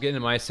 Getting to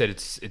my set,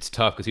 it's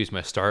tough because he was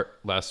my start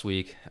last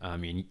week. I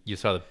mean, you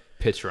saw the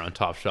picture on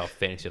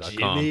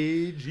TopShelfFantasy.com.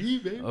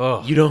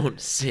 You don't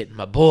sit,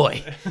 my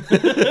boy.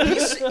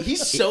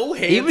 he's so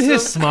handsome. Even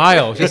his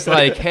smile, just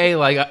like, hey,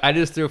 like I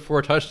just threw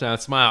 4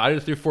 touchdowns. Smile. I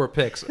just threw 4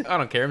 picks. I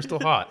don't care. I'm still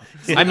hot.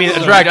 I mean,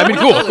 it's right. I mean,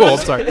 cool. I'm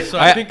sorry. So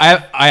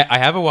I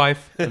have a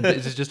wife.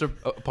 This is just a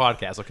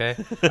podcast, okay?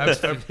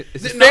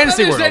 It's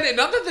fantasy world.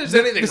 Not that there's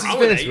anything wrong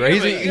with it. Right?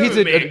 He's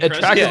an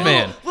attractive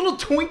man. Little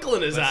twinkle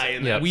in his eye.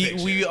 In that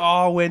we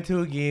all went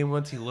to a game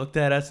once. He looked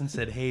at us and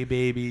said, "Hey,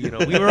 baby."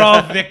 We were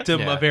all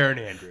victim of Aaron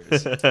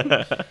Andrews.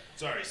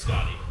 Sorry,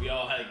 Scotty. We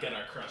all had to get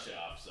our crush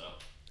off. So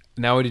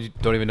now we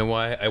don't even know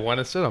why I want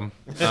to sit him.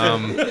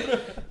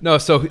 No,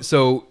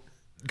 so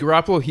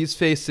Garoppolo, he's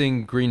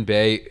facing Green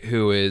Bay,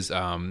 who is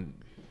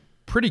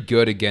pretty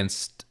good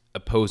against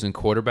opposing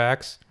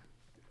quarterbacks.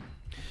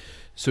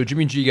 So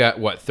Jimmy G got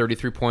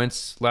 33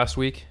 points last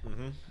week,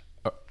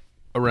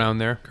 around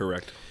there.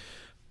 Correct.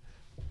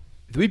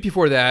 The week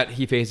before that,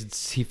 he faced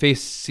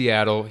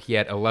Seattle. He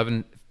had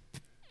 11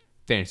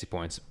 fantasy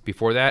points.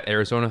 Before that,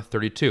 Arizona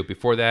 32.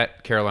 Before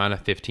that, Carolina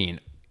 15.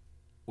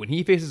 When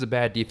he faces a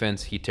bad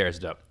defense, he tears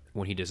it up.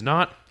 When he does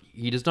not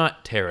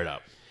tear it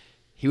up.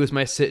 He was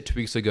my sit 2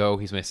 weeks ago.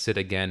 He's my sit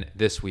again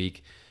this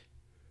week.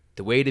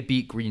 The way to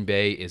beat Green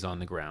Bay is on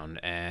the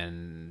ground,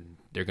 and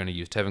they're going to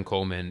use Tevin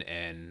Coleman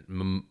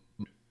and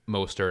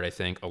Mostert, I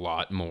think, a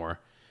lot more.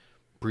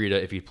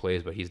 Breida if he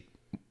plays, but he's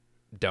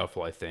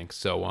doubtful, I think.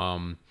 So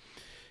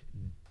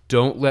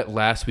don't let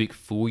last week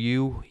fool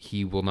you.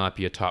 He will not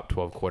be a top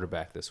 12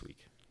 quarterback this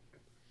week.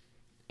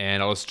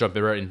 And I'll just jump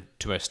right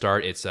into my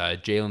start. It's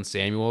Jalen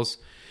Samuels,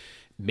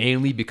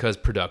 mainly because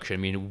production. I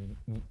mean,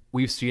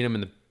 we've seen him in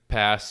the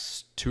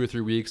past 2 or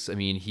 3 weeks. I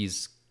mean, he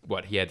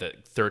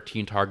had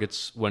 13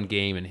 targets one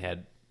game and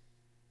had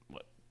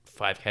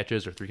 5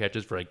 catches or 3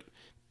 catches for like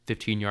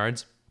 15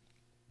 yards.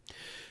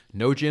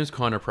 No James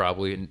Conner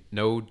probably,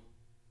 no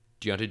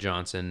Deontay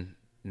Johnson,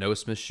 no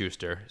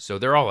Smith-Schuster. So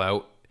they're all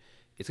out.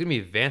 It's going to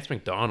be Vance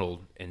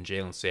McDonald and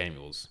Jalen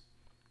Samuels.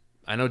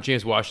 I know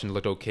James Washington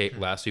looked okay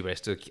last week,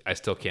 but I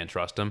still can't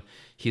trust him.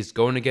 He's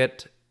going to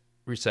get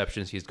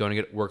receptions. He's going to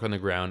get work on the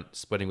ground,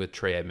 splitting with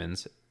Trey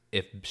Edmonds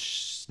if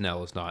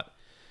Snell is not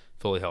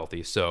fully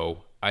healthy.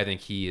 So I think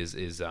he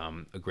is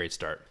a great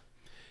start.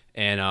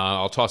 And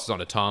I'll toss this on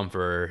to Tom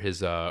for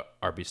his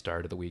RB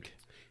start of the week.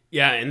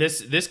 Yeah, and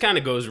this kind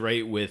of goes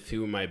right with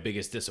who my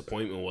biggest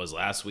disappointment was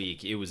last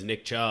week. It was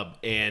Nick Chubb,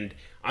 and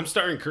I'm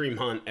starting Kareem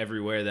Hunt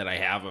everywhere that I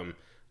have him.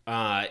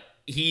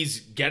 He's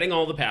getting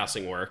all the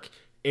passing work,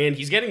 and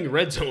he's getting the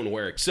red zone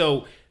work.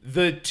 So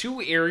the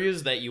 2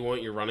 areas that you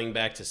want your running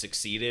back to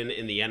succeed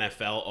in the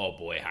NFL, oh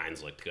boy,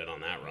 Hines looked good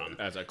on that run.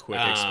 That's a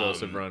quick,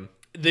 explosive run.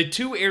 The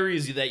 2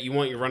 areas that you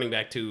want your running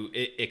back to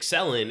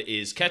excel in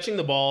is catching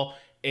the ball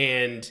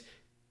and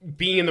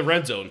being in the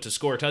red zone to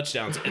score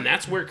touchdowns, and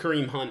that's where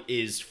Kareem Hunt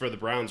is for the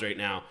Browns right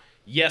now.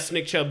 Yes,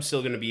 Nick Chubb's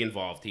still going to be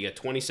involved. He got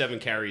 27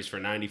 carries for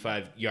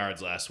 95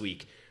 yards last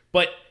week,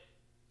 but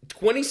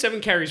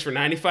 27 carries for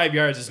 95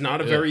 yards is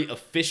not a very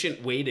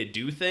efficient way to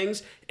do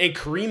things, and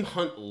Kareem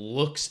Hunt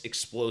looks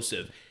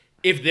explosive.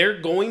 If they're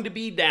going to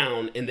be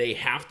down and they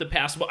have to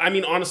pass the ball, I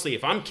mean, honestly,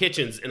 if I'm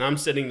Kitchens and I'm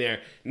sitting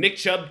there, Nick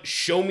Chubb,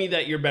 show me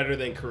that you're better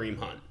than Kareem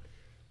Hunt.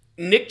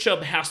 Nick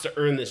Chubb has to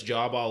earn this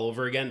job all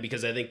over again,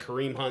 because I think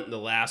Kareem Hunt in the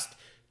last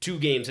 2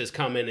 games has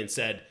come in and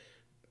said,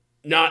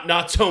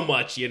 not so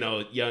much,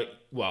 young.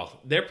 Well,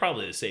 they're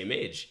probably the same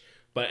age.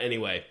 But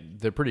anyway,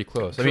 they're pretty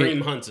close.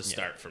 Kareem Hunt's a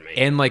start for me.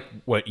 And like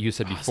what you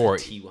said before,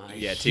 T.Y.?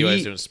 Yeah,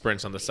 T.Y.'s doing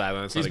sprints on the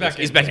sidelines. He's back.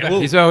 He's back.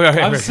 I'm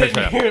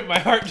sitting here and my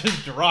heart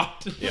just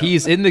dropped.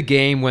 He's in the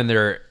game when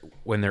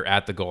they're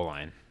at the goal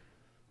line.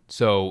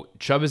 So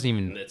Chubb isn't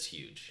even That's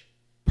huge.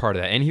 part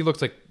of that, and he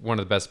looks like one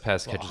of the best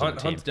pass catchers on the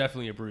team. Hunt's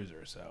definitely a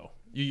bruiser, so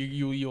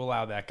you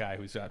allow that guy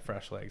who's got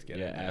fresh legs get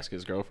in there. Ask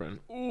his girlfriend.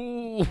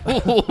 Ooh,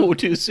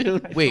 too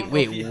soon. Wait,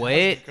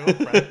 what?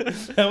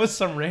 That was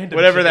some random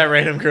Whatever shit. that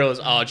random girl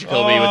is. Oh,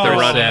 Jacoby with the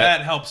run.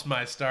 That helps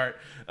my start.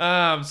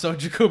 So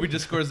Jacoby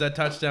just scores that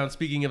touchdown.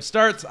 Speaking of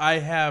starts, I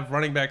have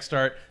running back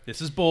start.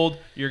 This is bold.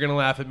 You're going to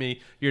laugh at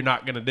me. You're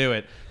not going to do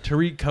it.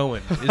 Tariq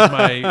Cohen is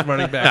my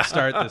running back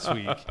start this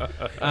week.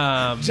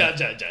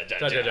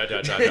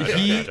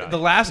 He, the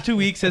last 2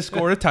 weeks, has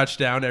scored a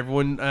touchdown.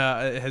 Everyone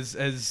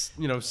has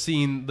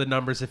seen the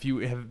numbers if you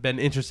have been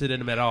interested in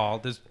him at all.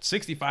 There's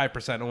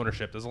 65%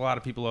 ownership. There's a lot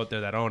of people out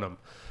there that own him.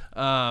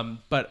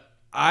 But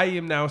I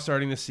am now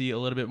starting to see a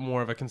little bit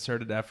more of a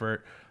concerted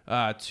effort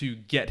to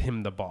get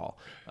him the ball.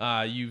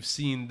 You've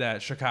seen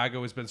that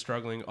Chicago has been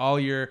struggling all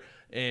year,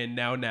 and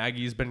now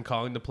Nagy's been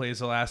calling the plays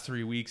the last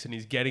 3 weeks, and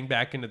he's getting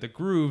back into the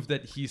groove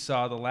that he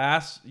saw the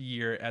last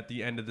year at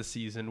the end of the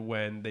season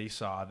when they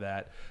saw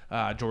that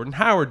Jordan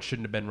Howard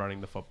shouldn't have been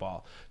running the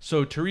football.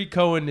 So Tariq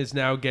Cohen is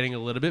now getting a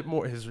little bit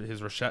more. His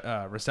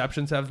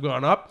receptions have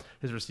gone up.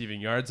 His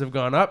receiving yards have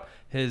gone up.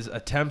 His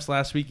attempts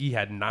last week, he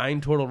had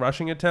 9 total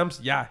rushing attempts.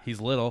 Yeah, he's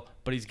little,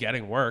 but he's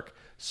getting work.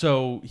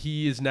 So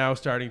he is now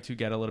starting to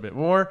get a little bit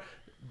more.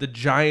 The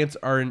Giants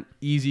are an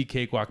easy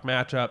cakewalk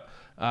matchup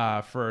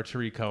for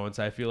Tariq Cohen.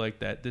 So I feel like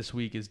that this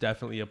week is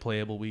definitely a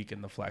playable week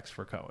in the flex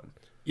for Cohen.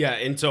 Yeah,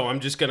 and so I'm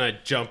just going to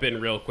jump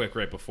in real quick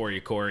right before you,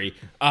 Corey.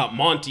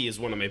 Monty is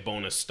one of my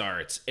bonus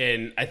starts,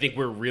 and I think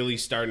we're really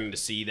starting to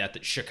see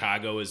that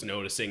Chicago is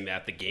noticing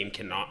that the game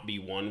cannot be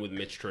won with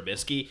Mitch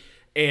Trubisky,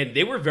 and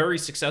they were very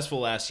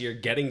successful last year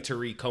getting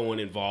Tariq Cohen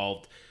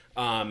involved,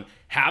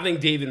 having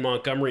David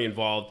Montgomery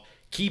involved.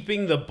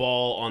 Keeping the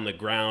ball on the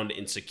ground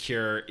and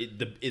secure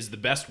is the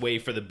best way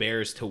for the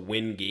Bears to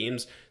win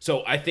games.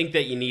 So I think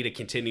that you need to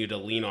continue to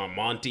lean on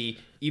Monty,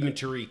 even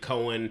Tariq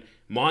Cohen.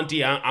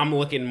 Monty, I'm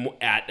looking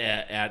at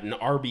an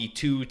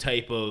RB2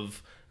 type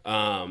of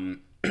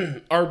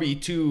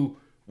RB2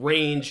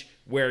 range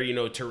where,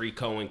 Tariq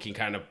Cohen can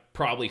kind of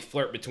probably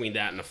flirt between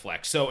that and a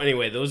flex. So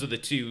anyway, those are the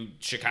 2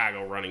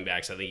 Chicago running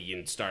backs. I think you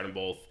can start them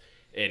both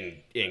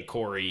in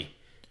Corey.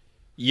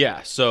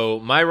 Yeah, so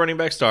my running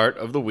back start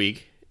of the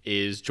week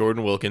is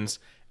Jordan Wilkins.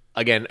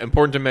 Again,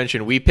 important to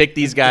mention, we picked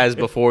these guys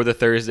before the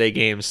Thursday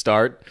games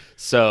start,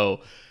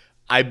 so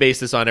I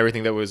based this on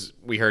everything that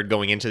we heard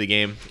going into the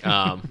game.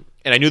 And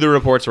I knew the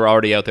reports were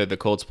already out there. The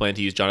Colts plan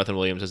to use Jonathan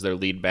Williams as their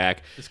lead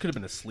back. This could have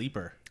been a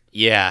sleeper.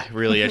 Yeah,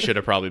 really, I should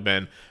have probably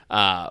been.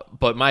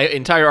 But my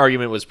entire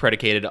argument was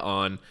predicated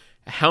on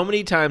How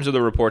many times are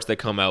the reports that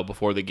come out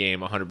before the game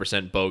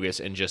 100%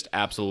 bogus and just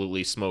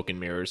absolutely smoke and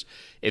mirrors?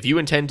 If you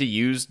intend to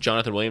use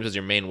Jonathan Williams as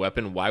your main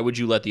weapon, why would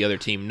you let the other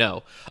team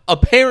know?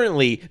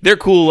 Apparently, they're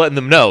cool letting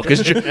them know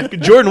because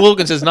Jordan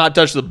Wilkins has not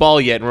touched the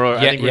ball yet.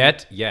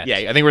 Yet. Yeah,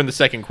 I think we're in the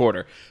second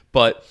quarter.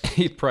 But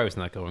He probably was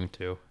not going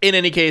to. in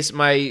any case,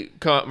 my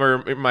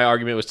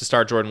argument was to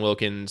start Jordan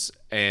Wilkins,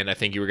 and I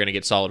think you were going to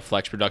get solid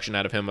flex production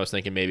out of him. I was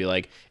thinking maybe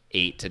like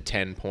 8 to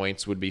 10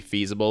 points would be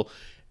feasible.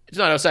 It's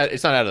not outside.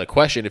 It's not out of the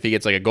question if he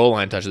gets like a goal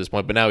line touch at this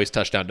point. But now he's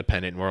touchdown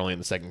dependent, and we're only in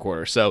the second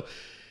quarter, so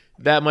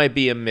that might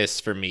be a miss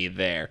for me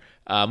there.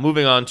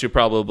 Moving on to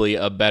probably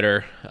a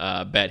better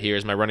bet here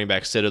is my running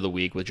back sit of the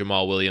week with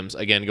Jamal Williams.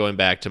 Again, going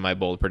back to my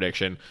bold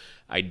prediction,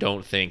 I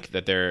don't think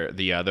that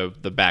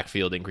the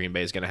backfield in Green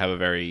Bay is going to have a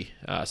very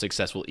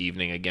successful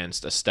evening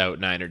against a stout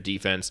Niner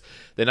defense.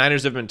 The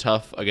Niners have been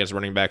tough against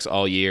running backs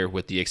all year,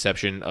 with the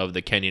exception of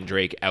the Kenyon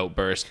Drake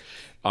outburst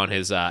on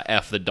his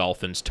F the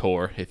Dolphins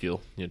tour, if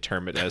you'll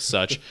term it as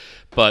such.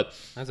 But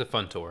That's a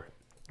fun tour.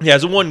 yeah,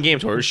 it's a one-game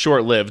tour. It's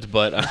short-lived,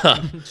 but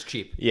It's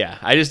cheap. yeah,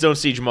 I just don't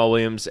see Jamal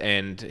Williams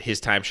and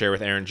his timeshare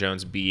with Aaron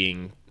Jones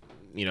being,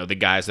 the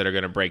guys that are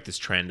going to break this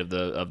trend of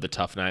the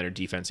tough Niner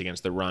defense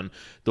against the run.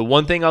 The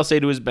one thing I'll say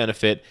to his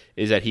benefit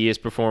is that he has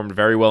performed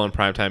very well in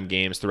primetime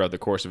games throughout the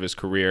course of his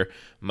career,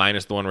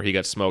 minus the one where he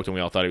got smoked and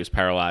we all thought he was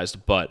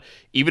paralyzed. But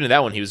even in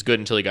that one, he was good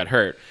until he got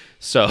hurt.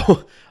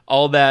 So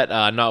all that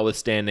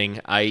notwithstanding,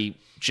 I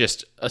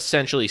just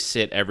essentially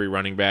sit every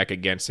running back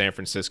against San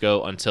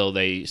Francisco until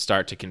they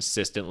start to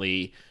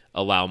consistently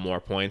allow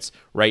more points.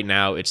 Right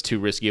now, it's too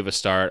risky of a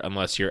start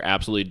unless you're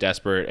absolutely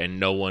desperate and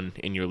no one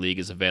in your league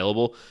is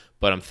available.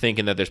 But I'm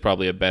thinking that there's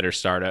probably a better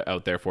start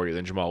out there for you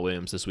than Jamal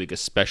Williams this week,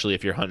 especially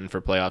if you're hunting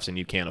for playoffs and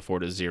you can't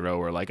afford a 0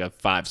 or like a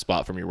 5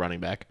 spot from your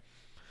running back.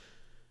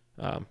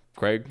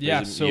 Craig?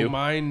 Yeah, is it so you?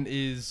 mine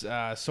is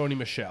Sony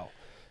Michel.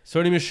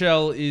 Sony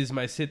Michel is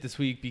my sit this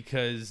week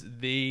because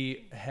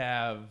they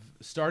have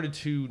started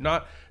to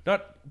not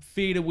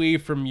fade away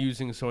from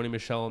using Sony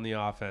Michel in the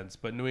offense,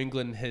 but New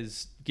England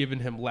has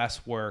given him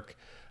less work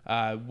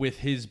with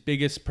his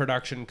biggest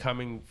production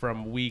coming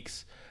from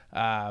weeks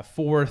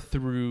 4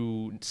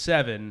 through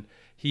 7.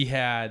 He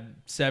had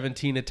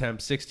 17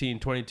 attempts, 16,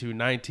 22,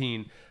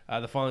 19.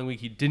 The following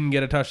week, he didn't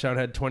get a touchdown,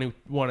 had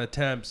 21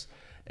 attempts.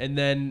 And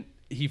then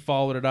he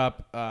followed it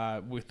up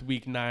with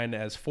week 9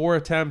 as 4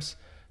 attempts,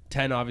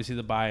 10 obviously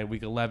the bye, and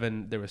week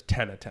 11 there was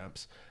 10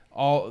 attempts.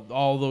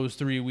 All those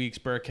 3 weeks,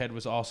 Burkhead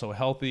was also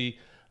healthy.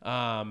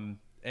 And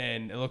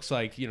it looks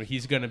like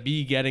he's going to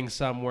be getting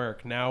some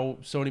work. Now,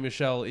 Sony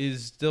Michel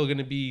is still going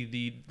to be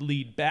the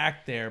lead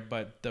back there,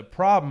 but the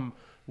problem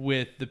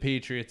with the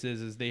Patriots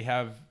is they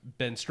have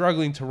been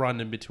struggling to run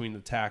in between the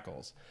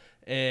tackles.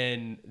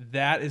 And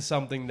that is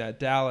something that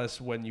Dallas,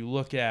 when you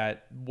look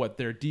at what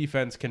their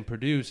defense can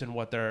produce and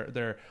what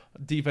their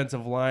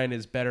defensive line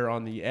is better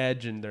on the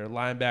edge and their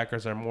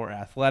linebackers are more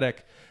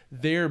athletic,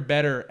 they're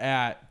better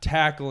at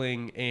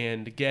tackling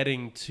and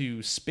getting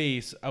to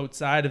space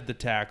outside of the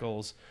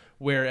tackles,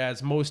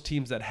 whereas most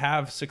teams that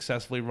have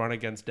successfully run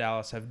against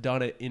Dallas have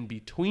done it in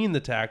between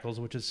the tackles,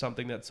 which is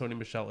something that Sony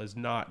Michel is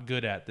not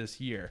good at this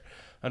year.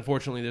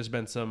 Unfortunately, there's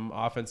been some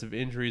offensive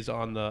injuries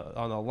on the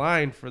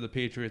line for the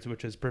Patriots,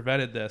 which has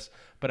prevented this.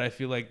 But I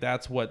feel like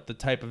that's what the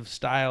type of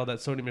style that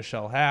Sony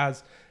Michel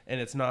has, and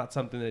it's not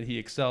something that he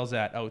excels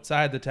at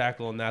outside the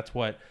tackle, and that's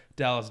what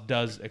Dallas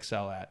does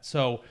excel at.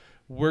 So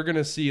we're going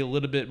to see a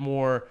little bit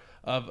more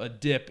of a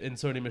dip in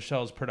Sony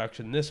Michel's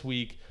production this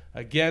week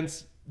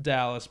against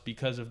Dallas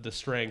because of the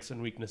strengths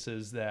and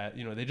weaknesses that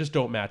they just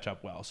don't match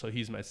up well. So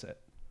he's my sit.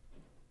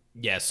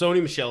 Yeah,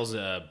 Sony Michel's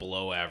a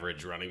below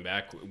average running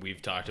back.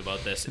 We've talked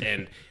about this.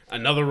 And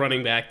another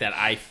running back that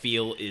I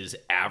feel is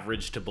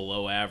average to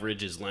below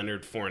average is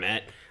Leonard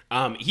Fournette.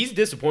 He's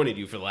disappointed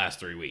you for the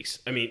last 3 weeks.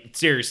 I mean,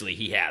 seriously,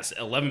 he has.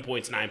 11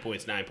 points, 9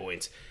 points, 9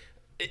 points.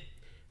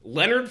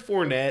 Leonard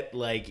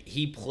Fournette,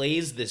 he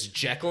plays this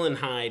Jekyll and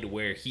Hyde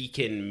where he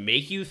can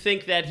make you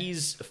think that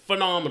he's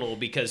phenomenal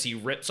because he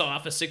rips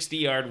off a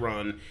 60-yard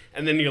run,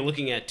 and then you're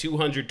looking at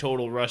 200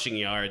 total rushing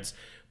yards.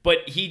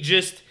 But he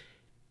just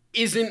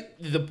isn't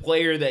the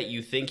player that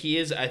you think he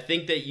is. I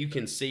think that you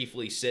can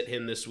safely sit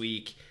him this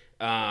week.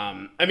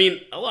 I mean,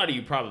 a lot of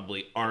you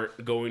probably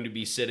aren't going to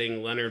be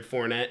sitting Leonard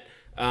Fournette.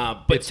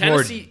 But It's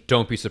Tennessee, more,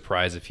 don't be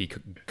surprised if he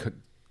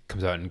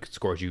comes out and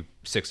scores you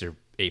 6 or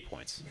 8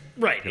 points.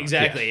 right?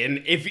 Exactly. Yeah.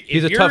 And if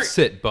He's a you're, tough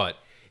sit, but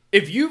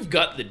if you've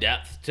got the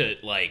depth to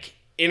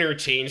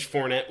interchange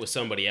Fournette with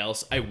somebody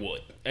else, I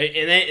would.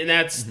 And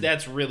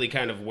that's really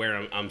kind of where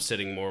I'm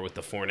sitting more with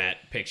the Fournette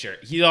picture.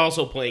 He's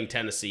also playing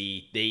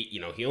Tennessee.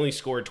 He only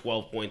scored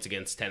 12 points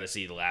against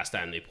Tennessee the last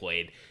time they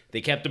played.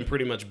 They kept him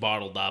pretty much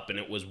bottled up, and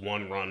it was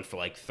one run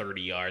for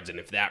 30 yards. And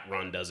if that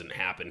run doesn't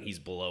happen, he's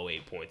below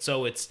 8 points.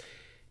 So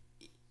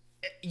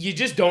you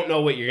just don't know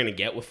what you're going to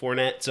get with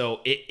Fournette. So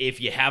if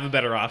you have a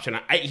better option,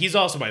 he's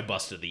also my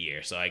bust of the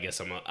year. So I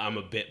guess I'm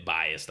a bit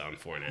biased on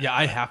Fournette. Yeah,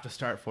 I have to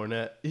start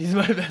Fournette. He's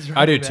my best running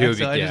I do back, too,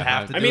 so I yeah. just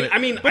have to I do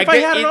mean, it. but if I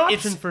had an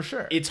option, for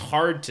sure. It's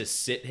hard to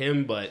sit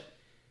him, but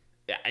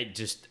I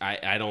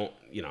don't,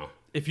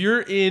 If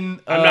you're in,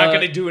 I'm not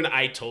going to do an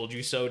 "I told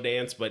you so"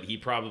 dance, but he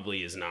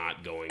probably is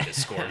not going to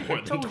score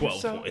more than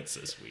 12 points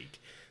this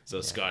week. So,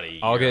 Scotty,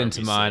 I'll get your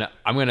into RB mine. sit.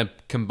 I'm going to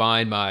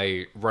combine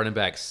my running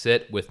back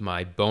sit with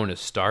my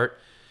bonus start.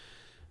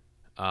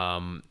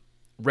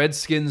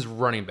 Redskins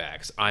running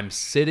backs. I'm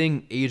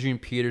sitting Adrian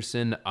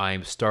Peterson.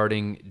 I'm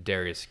starting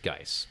Darius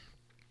Geis.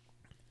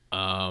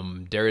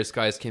 Darius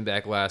Geis came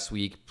back last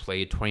week,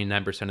 played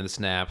 29% of the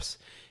snaps.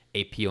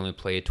 AP only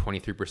played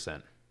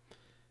 23%.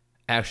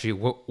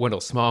 Actually, Wendell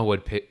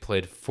Smallwood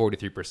played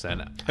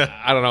 43%.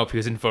 I don't know if he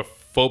was in for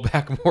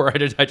fullback more.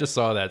 I just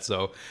saw that.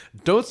 So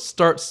don't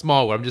start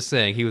Smallwood. I'm just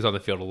saying he was on the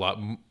field a lot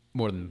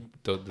more than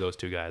those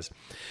two guys.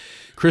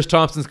 Chris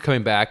Thompson's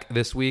coming back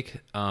this week,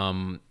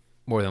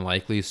 more than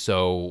likely.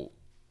 So,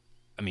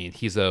 I mean,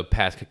 he's a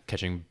pass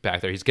catching back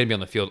there. He's going to be on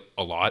the field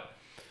a lot.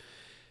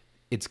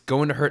 It's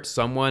going to hurt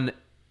someone.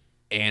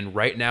 And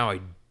right now, I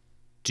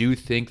do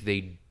think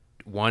they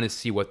want to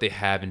see what they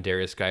have in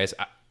Darius Geis.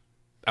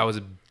 I was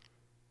a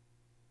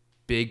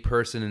big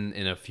person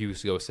in a few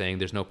weeks ago saying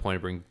there's no point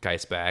to bring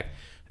Geis back.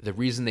 The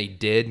reason they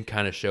did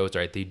kind of shows,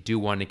 right, they do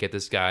want to get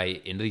this guy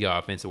into the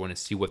offense. They want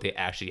to see what they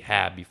actually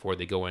have before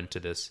they go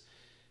into this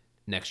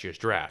next year's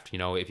draft. You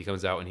know, if he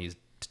comes out and he's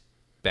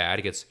bad,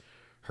 he gets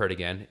hurt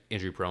again,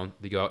 injury prone,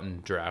 they go out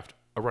and draft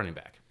a running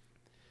back.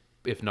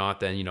 If not,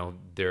 then, you know,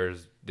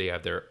 they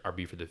have their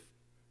RB for the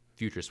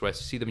future. So I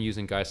see them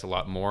using Geis a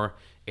lot more,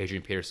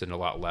 Adrian Peterson a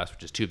lot less,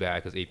 which is too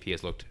bad because AP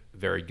has looked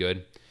very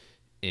good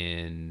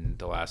in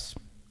the last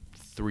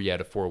 3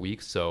 out of 4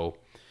 weeks. So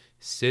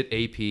sit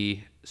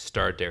AP,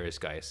 start Darius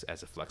Geis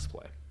as a flex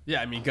play.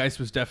 Yeah, I mean, Geis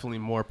was definitely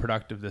more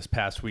productive this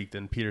past week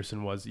than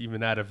Peterson was,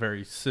 even at a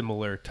very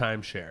similar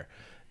timeshare.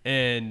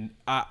 And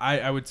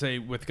I would say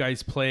with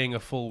Geis playing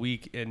a full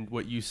week and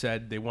what you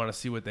said, they want to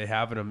see what they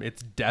have in him,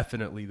 it's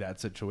definitely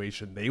that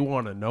situation. They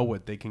want to know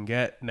what they can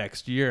get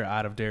next year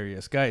out of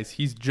Darius Geis.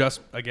 He's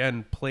just,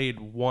 again, played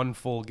one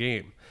full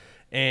game,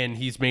 and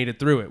he's made it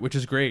through it, which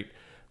is great.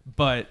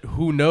 But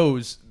who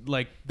knows?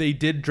 Like, they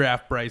did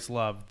draft Bryce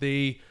Love.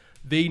 They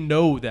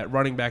know that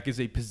running back is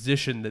a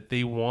position that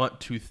they want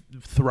to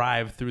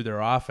thrive through their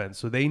offense.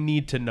 So they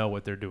need to know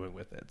what they're doing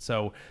with it.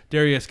 So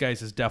Darius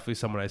Geis is definitely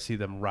someone I see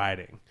them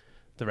riding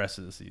the rest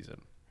of the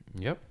season.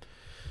 Yep.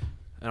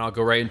 And I'll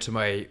go right into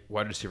my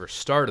wide receiver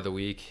start of the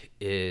week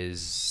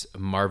is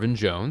Marvin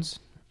Jones.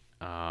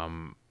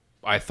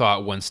 I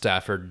thought when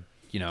Stafford,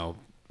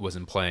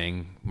 wasn't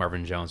playing,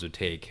 Marvin Jones would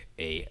take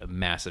a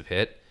massive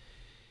hit.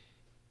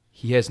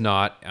 He has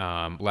not.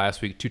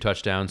 Last week, 2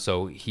 touchdowns,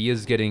 so he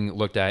is getting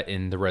looked at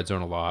in the red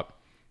zone a lot.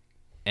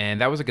 And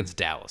that was against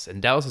Dallas.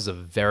 And Dallas is a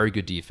very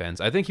good defense.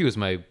 I think he was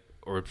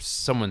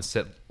someone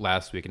said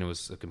last week, and it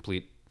was a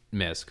complete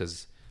miss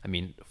because,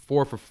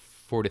 4 for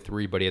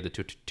 43, but he had the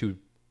two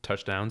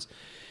touchdowns.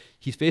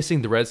 He's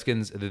facing the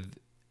Redskins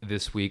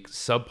this week.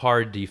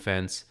 Subpar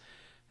defense.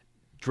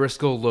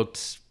 Driscoll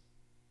looked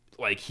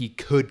like he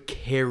could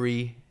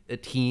carry a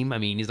team.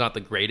 He's not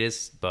the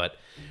greatest, but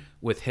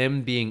with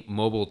him being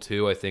mobile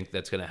too, I think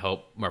that's going to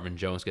help Marvin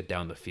Jones get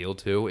down the field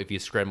too. If he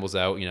scrambles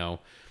out,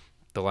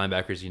 the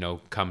linebackers,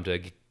 come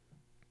to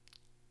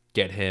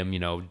get him.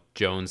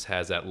 Jones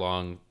has that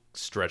long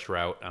stretch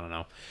route. I don't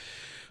know.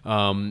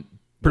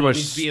 Pretty much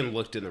he's being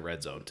looked in the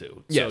red zone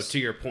too. Yes. So to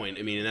your point,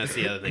 and that's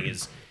the other thing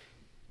is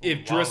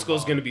if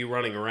Driscoll's going to be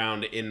running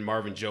around and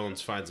Marvin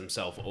Jones finds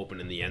himself open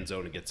in the end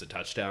zone and gets a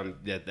touchdown,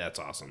 that's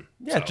awesome.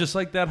 Yeah, just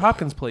like that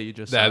Hopkins play you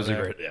just that saw was a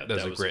there. great. Yeah, that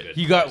was a great. good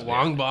He got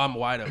long bomb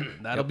wide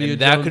open. That'll be a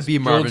And that Jones, could be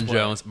Jones Marvin play.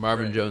 Jones.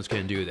 Marvin Jones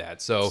can do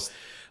that. So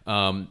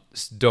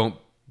don't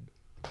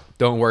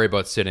worry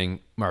about sitting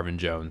Marvin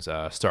Jones.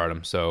 Start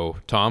him. So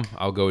Tom,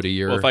 I'll go to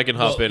your. Well, if I can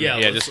hop in,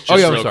 let's- just I'm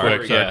real sorry.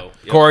 quick, Sorry. yeah.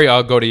 Yep. Corey,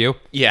 I'll go to you.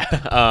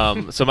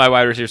 Yeah. So my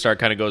wide receiver start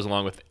kind of goes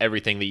along with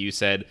everything that you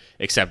said,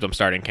 except I'm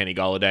starting Kenny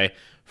Golladay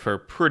for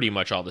pretty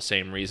much all the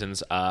same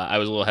reasons. I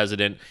was a little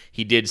hesitant.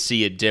 He did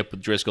see a dip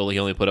with Driscoll. He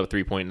only put up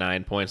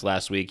 3.9 points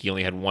last week. He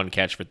only had 1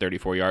 catch for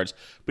 34 yards,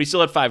 but he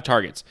still had 5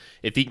 targets.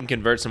 If he can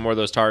convert some more of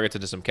those targets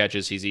into some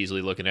catches, he's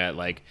easily looking at a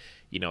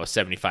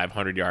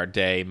 7,500-yard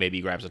day. Maybe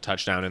he grabs a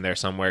touchdown in there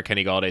somewhere.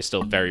 Kenny Golladay is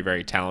still very,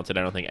 very talented.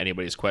 I don't think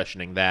anybody's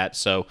questioning that.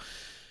 So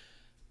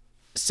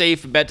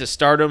safe bet to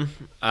start him.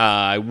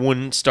 I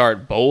wouldn't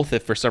start both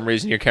if for some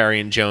reason you're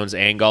carrying Jones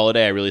and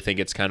Golladay. I really think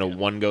it's kind of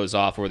one goes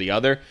off or the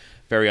other.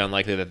 Very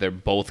unlikely that they're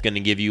both going to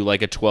give you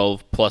like a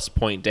 12-plus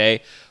point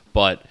day,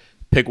 but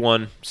pick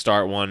one,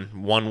 start one.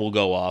 One will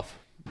go off.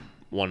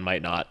 One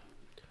might not.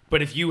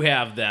 But if you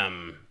have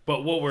them,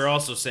 but what we're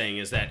also saying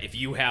is that if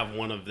you have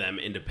one of them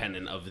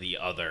independent of the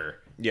other,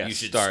 Yes, you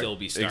should start. still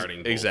be starting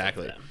both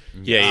Exactly. of them.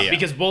 Yeah.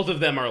 Because both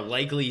of them are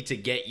likely to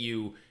get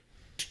you,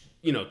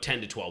 10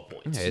 to 12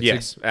 points. It's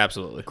Yes,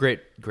 absolutely. great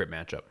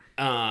matchup.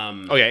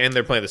 Oh, yeah, and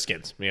they're playing the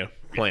Skins.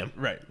 Play them.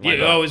 Right.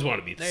 You always want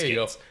to beat the There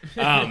you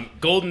Skins.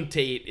 Golden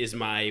Tate is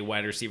my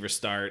wide receiver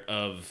start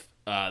of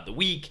the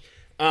week.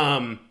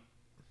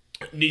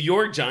 New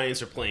York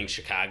Giants are playing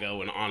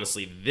Chicago, and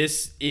honestly,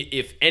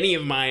 if any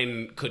of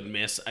mine could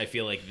miss, I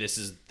feel like this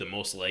is the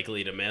most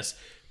likely to miss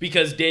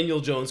because Daniel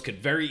Jones could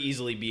very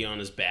easily be on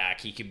his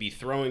back. He could be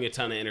throwing a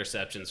ton of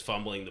interceptions,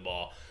 fumbling the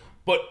ball.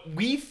 But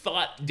we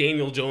thought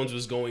Daniel Jones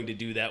was going to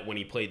do that when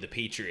he played the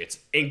Patriots.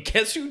 And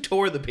guess who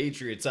tore the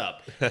Patriots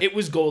up? It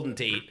was Golden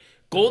Tate.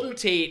 Golden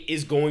Tate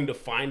is going to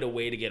find a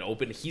way to get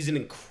open. He's an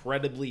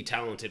incredibly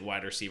talented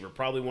wide receiver,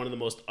 probably one of the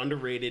most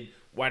underrated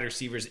wide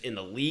receivers in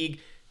the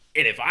league.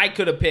 And if I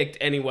could have picked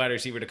any wide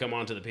receiver to come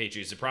onto the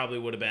Patriots, it probably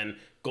would have been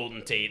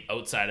Golden Tate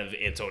outside of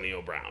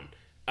Antonio Brown.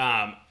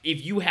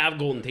 If you have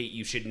Golden Tate,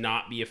 you should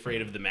not be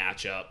afraid of the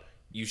matchup.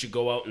 You should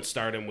go out and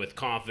start him with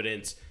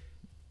confidence.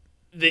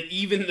 That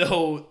even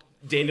though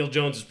Daniel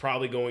Jones is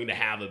probably going to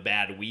have a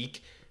bad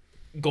week,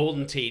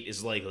 Golden Tate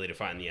is likely to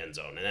find the end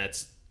zone. And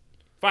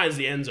finds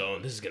the end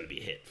zone, this is going to be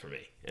a hit for me.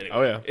 Anyway.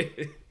 Oh,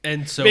 yeah.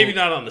 And so maybe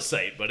not on the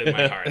site, but in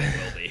my heart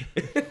it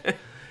will be.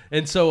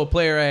 And so a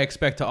player I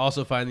expect to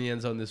also find the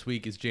end zone this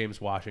week is James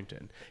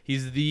Washington.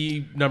 He's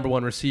the number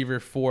one receiver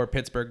for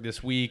Pittsburgh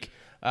this week.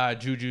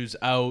 Juju's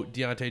out.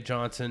 Deontay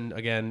Johnson,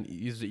 again,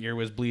 his ear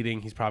was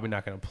bleeding. He's probably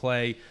not going to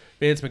play.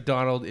 Vance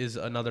McDonald is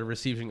another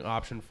receiving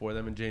option for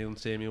them, and Jalen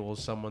Samuel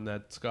is someone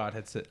that Scott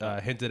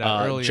had hinted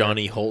at earlier.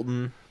 Johnny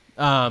Holton.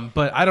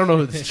 But I don't know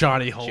who this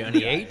Johnny Holton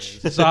Johnny guy H?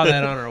 is. Saw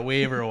that on our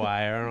waiver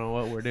wire. I don't know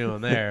what we're doing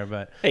there,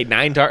 but Hey,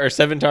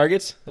 7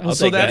 targets. I'll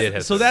so take that.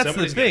 that's the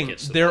Somebody's gonna thing.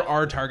 catch the There ball.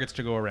 are targets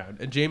to go around,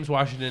 and James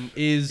Washington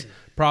is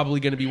probably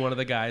going to be one of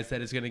the guys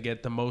that is going to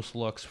get the most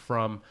looks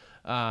from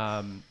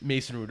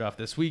Mason Rudolph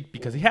this week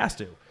because he has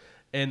to.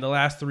 In the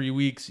last 3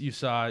 weeks, you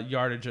saw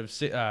yardage of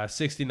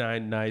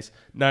 69, nice,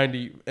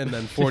 90, and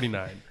then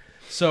 49.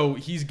 So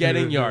he's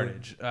getting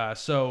yardage.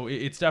 So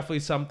it's definitely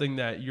something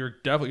that you're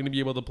definitely going to be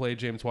able to play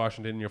James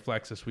Washington in your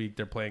flex this week.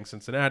 They're playing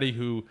Cincinnati,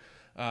 who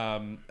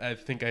I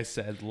think I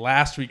said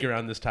last week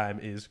around this time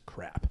is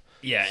crap.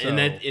 Yeah, So- and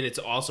it's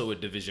also a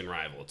division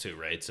rival too,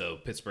 right? So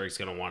Pittsburgh's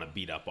going to want to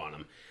beat up on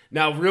him.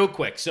 Now, real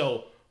quick,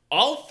 so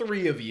all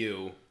three of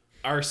you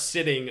are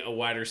sitting a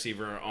wide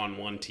receiver on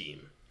one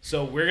team.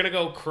 So we're going to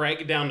go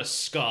Craig down to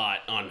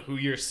Scott on who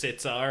your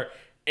sits are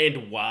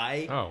and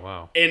why. Oh,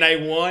 wow. And I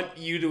want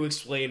you to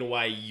explain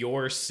why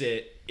your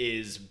sit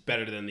is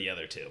better than the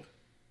other two.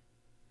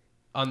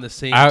 On the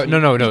same team.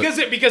 No.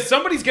 Because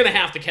somebody's going to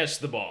have to catch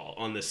the ball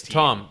on this team.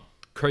 Tom,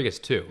 Craig is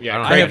 2. Yeah, I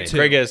don't I have have any. two.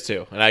 Craig has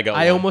 2, and I got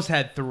I 1. almost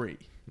had 3.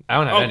 I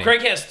don't have Oh, any.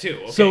 Craig has 2.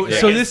 Okay, So- Craig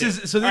so has this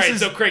 2. is- so All this right, is-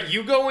 so Craig,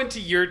 you go into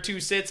your 2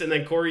 sits, and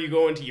then Corey, you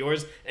go into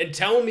yours, and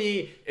tell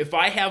me if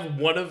I have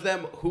one of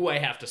them, who I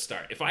have to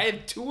start. If I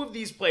have 2 of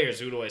these players,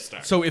 who do I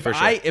start? So if For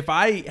sure.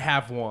 I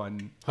have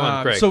one, Hold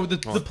on, Craig. so the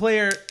Hold on.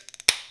 player.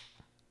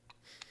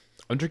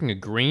 I'm drinking a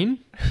green?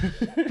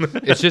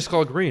 It's just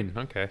called green.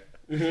 Okay.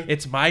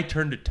 It's my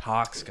turn to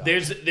talk, Scott.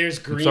 there's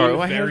green, sorry,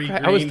 why very have I-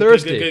 green. I was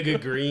thirsty.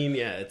 Good green.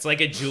 Yeah, it's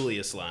like a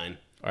Julius line.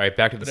 All right,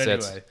 back to the But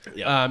sets.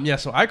 anyway, Yeah.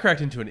 so I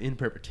cracked into an in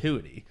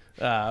perpetuity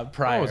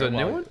prior. Oh, is that a new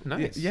while- one?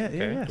 Nice. Yeah.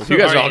 Okay. So You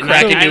guys are all All right,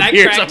 cracking and new I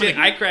beer. cracked it.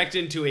 I cracked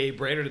into a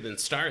brighter than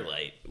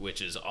Starlight,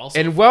 which is also.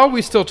 And while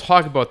we still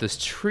talk about this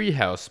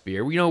treehouse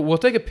beer, we'll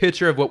take a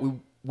picture of what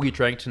we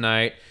drank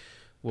tonight.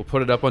 We'll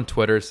put it up on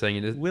Twitter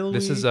saying Will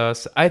this we? is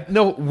us.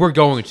 No, we're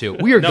going to.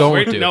 We are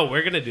going to. No,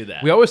 we're gonna do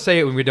that. We always say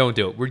it when we don't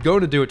do it. We're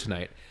going to do it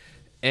tonight.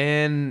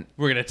 And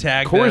we're gonna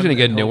tag. Corey's them gonna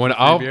get a and new hope one.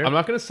 for free beer. I'm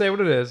not gonna say what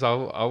it is.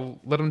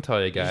 I'll let him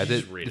tell you guys.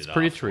 just read It's it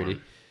pretty off for treaty.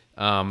 him.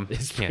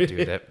 Can't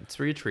do that. It's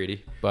pretty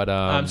treaty.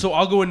 But So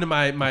I'll go into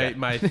my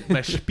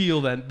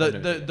spiel then.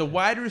 The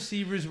wide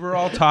receivers we're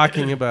all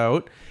talking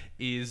about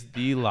is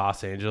the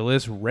Los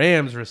Angeles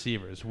Rams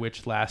receivers,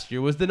 which last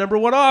year was the number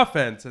 1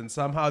 offense, and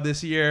somehow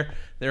this year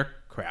they're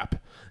crap.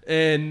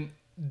 And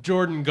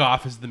Jordan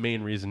Goff is the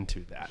main reason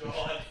to that.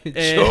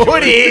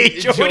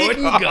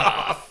 Jordan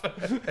Goff.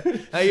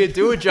 how you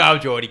doing,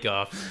 job, Jordy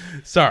Goff?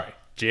 Sorry,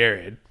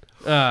 Jared.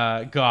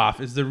 Goff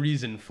is the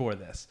reason for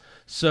this.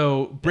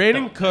 So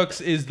Brandon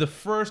Cooks is the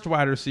first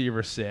wide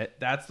receiver sit.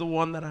 That's the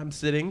one that I'm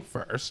sitting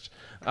first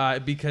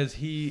because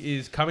he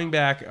is coming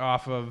back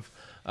off of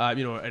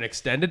an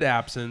extended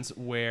absence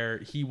where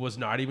he was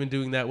not even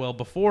doing that well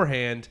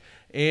beforehand,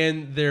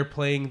 and they're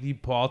playing the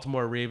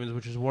Baltimore Ravens,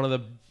 which is one of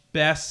the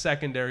best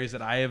secondaries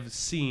that I have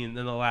seen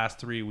in the last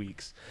 3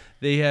 weeks.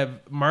 They have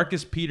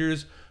Marcus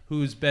Peters,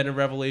 who's been a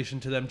revelation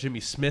to them. Jimmy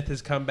Smith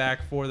has come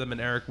back for them, and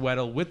Eric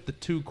Weddle with the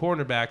 2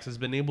 cornerbacks has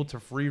been able to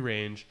free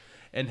range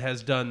and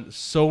has done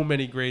so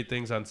many great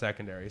things on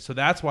secondary. So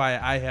that's why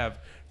I have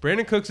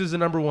Brandon Cooks as the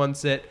number 1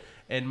 sit,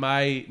 and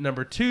my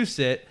number 2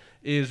 sit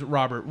is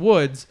Robert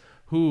Woods,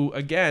 who,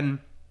 again,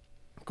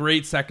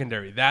 great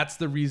secondary. That's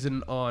the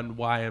reason on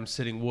why I'm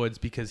sitting Woods,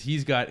 because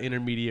he's got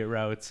intermediate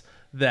routes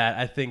that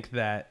I think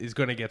that is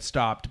going to get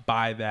stopped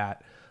by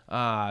that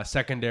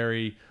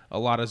secondary. A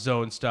lot of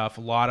zone stuff,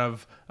 a lot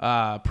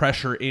of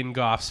pressure in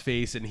Goff's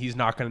face, and he's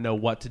not going to know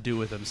what to do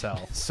with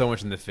himself. So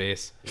much in the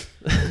face.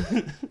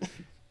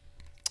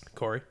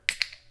 Corey?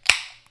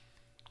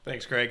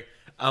 Thanks, Craig.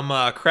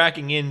 I'm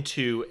cracking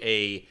into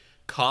a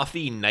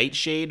coffee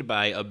nightshade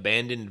by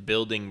Abandoned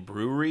Building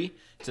Brewery.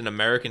 It's an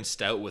American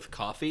stout with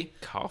coffee.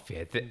 Coffee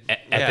at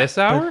this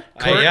hour?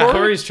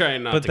 Corey's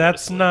trying not But to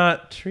that's go to sleep.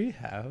 not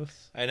Treehouse.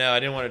 I know. I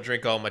didn't want to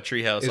drink all my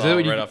treehouse Is all that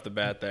what right you- off the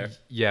bat there.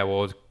 Yeah,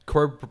 well,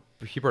 Corey,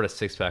 he brought a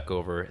 6-pack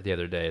over the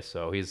other day,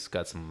 so he's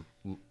got some.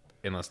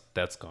 Unless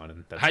that's gone.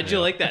 And that's How'd you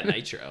new. like that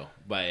Nitro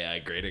by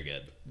Greater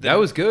Good? That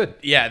was good.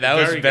 Yeah, that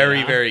was Very very,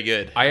 good, huh? very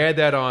good. I had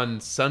that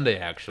on Sunday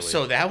actually.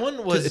 So that one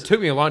it was. took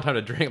me a long time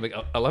to drink, like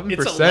 11%.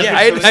 It's 11%. I Yeah,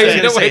 I was had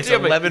gonna no say, it's idea,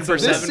 but 11%.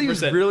 This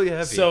seems really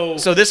heavy. So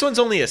So this one's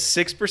only a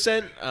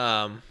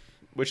 6%,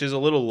 which is a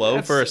little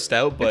low for a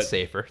stout, but it's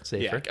safer. It's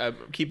safer. yeah,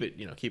 keep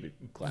it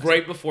classy.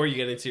 right before you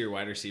get into your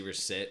wide receiver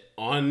sit,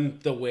 on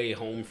the way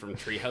home from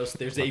Treehouse,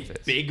 there's a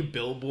big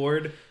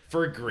billboard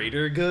for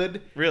Greater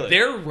Good. Really?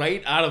 They're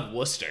right out of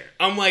Worcester.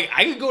 I'm like,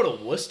 I could go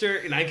to Worcester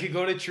and I could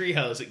go to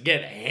Treehouse and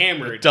get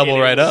hammered. Double and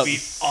it right would up. be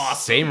awesome.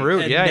 Same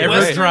route. And Yeah, you're never right.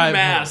 Western drive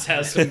Mass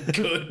has some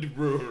good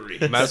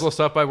breweries. Might as well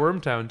stop by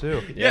Wormtown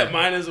too. Yeah,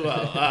 mine as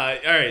well. All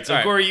right, so All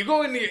right. Corey, you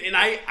go in here, and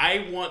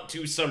I want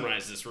to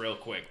summarize this real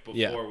quick before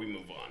Yeah. we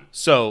move on.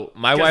 So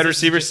my 'Cause wide this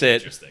is receiver just sit.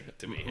 interesting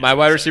to me. My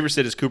wide receiver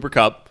sit is Cooper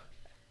Kupp,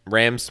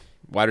 Rams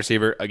wide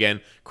receiver.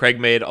 Again, Craig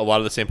made a lot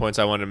of the same points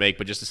I wanted to make,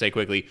 but just to say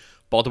quickly,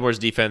 Baltimore's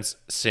defense,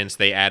 since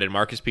they added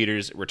Marcus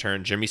Peters,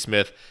 returned Jimmy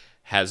Smith,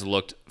 has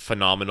looked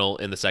phenomenal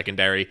in the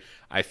secondary.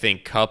 I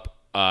think Kupp.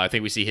 I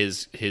think we see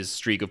his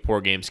streak of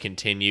poor games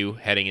continue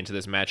heading into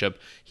this matchup.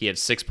 He had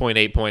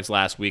 6.8 points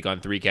last week on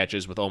 3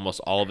 catches, with almost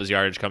all of his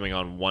yardage coming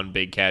on 1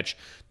 big catch.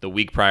 The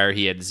week prior,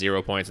 he had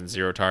 0 points and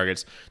 0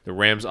 targets. The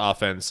Rams'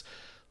 offense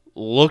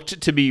looked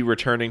to be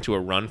returning to a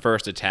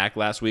run-first attack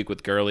last week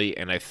with Gurley,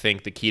 and I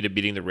think the key to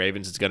beating the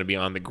Ravens is going to be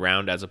on the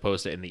ground as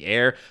opposed to in the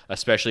air,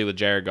 especially with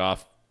Jared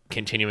Goff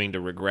continuing to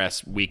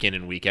regress week in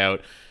and week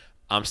out.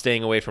 I'm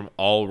staying away from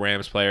all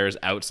Rams players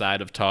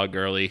outside of Todd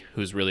Gurley,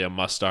 who's really a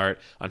must-start,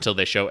 until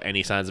they show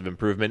any signs of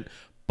improvement.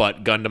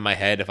 But gun to my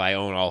head, if I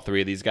own all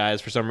 3 of these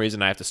guys for some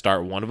reason, I have to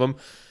start one of them.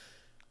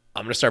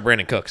 I'm going to start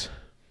Brandon Cooks.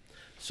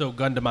 So,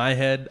 gun to my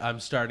head, I'm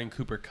starting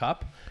Cooper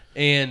Kupp.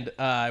 And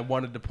I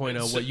wanted to point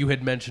out what you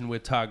had mentioned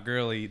with Todd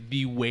Gurley.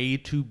 The way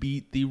to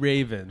beat the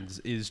Ravens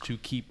is to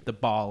keep the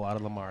ball out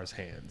of Lamar's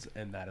hands,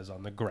 and that is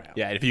on the ground.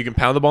 Yeah, if you can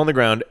pound the ball on the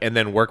ground and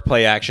then work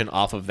play action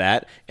off of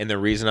that, and the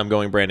reason I'm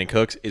going Brandon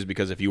Cooks is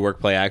because if you work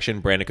play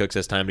action, Brandon Cooks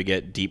has time to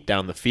get deep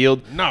down the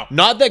field. No.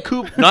 Not that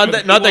Cooper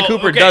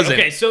doesn't.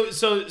 Okay, so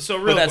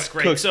real that's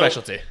quick, right? Cook's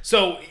specialty.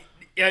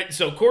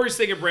 So Corey's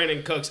taking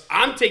Brandon Cooks.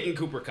 I'm taking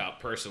Cooper Kupp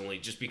personally,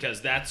 just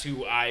because that's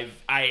who I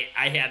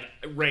had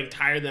ranked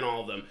higher than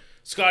all of them.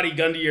 Scotty,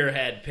 gun to your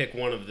head, pick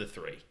one of the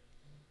 3.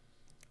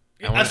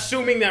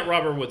 Assuming that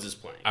Robert Woods is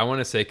playing. I want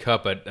to say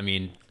Cup, but I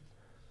mean,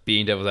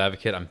 being devil's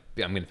advocate, I'm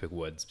going to pick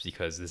Woods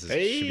because this should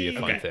be a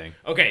fun thing.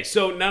 Okay,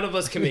 so none of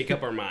us can make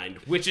up our mind,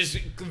 which is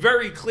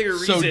very clear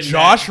reason. So,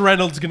 Josh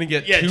Reynolds going to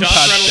get 2 Josh Reynolds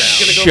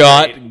touchdowns. is gonna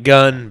go great.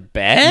 Shotgun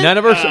bet? None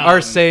of us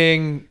are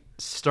saying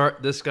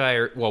start this guy,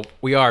 or well,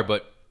 we are,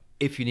 but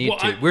if you need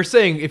to, we're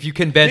saying if you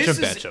can bench him,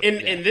 bench him.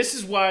 And this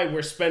is why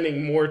we're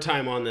spending more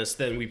time on this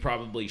than we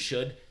probably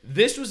should.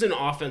 This was an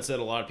offense that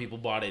a lot of people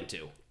bought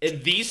into.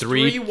 And these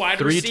three wide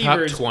three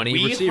receivers, top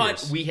 20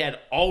 receivers. we had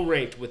all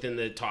ranked within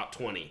the top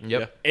 20.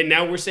 Yep. And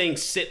now we're saying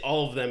sit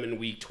all of them in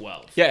week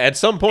 12. Yeah, at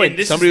some point, And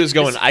this somebody is- was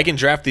going, this- I can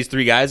draft these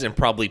 3 guys and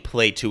probably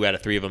play 2 out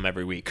of 3 of them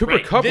every week. Cooper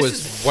Right, Kupp this was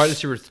is- wide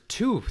receiver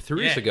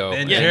 3 years ago.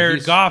 And Yeah, Jared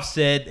he's- Goff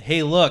said,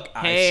 hey, look,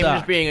 I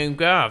suck. being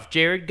Goff,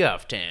 Jared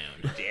Gofftown.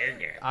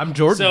 I'm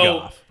Jordan So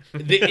Goff.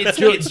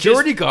 it's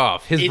Jordy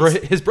Goff. His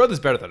it's- brother's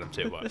better than him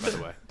too, by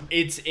the way.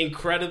 it's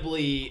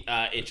incredibly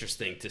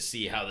interesting to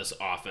see how this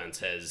offense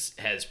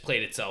has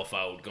played itself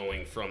out,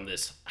 going from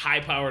this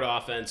high-powered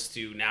offense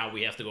to now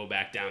we have to go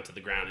back down to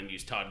the ground and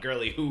use Todd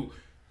Gurley, who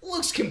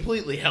looks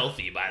completely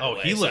healthy, by the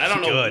way. he So looks I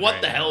don't know good what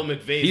right the now. hell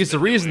McVay's He's the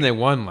been reason doing. they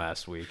won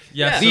last week.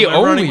 Yeah, the my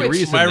only running,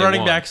 reason my they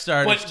running won. back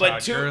started But,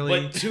 Todd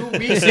Gurley. 2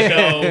 weeks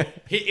ago,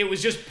 it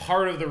was just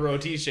part of the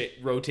rotation.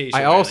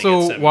 I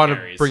also want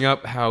to bring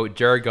up how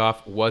Jared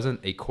Goff wasn't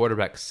a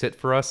quarterback sit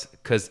for us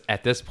because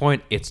at this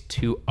point it's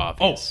too Oh,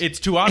 obvious. it's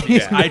too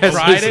obvious. I Yes,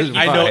 tried this it. is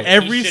I know why.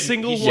 every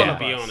single he one shouldn't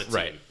of be us. on a team.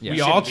 Right. Yeah. We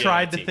He all shouldn't be on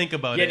tried a to team. think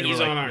about Yet it. and he's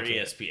we're on like, our we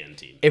can't. ESPN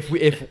team. If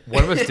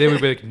one of us did,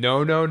 we'd be like, no.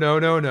 Oh,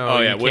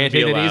 yeah, You wouldn't can't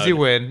be take an easy allowed.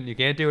 win. You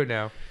can't do it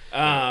now.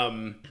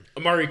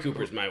 Amari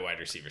Cooper's my wide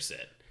receiver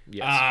sit.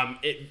 Yes.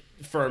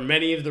 For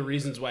many of the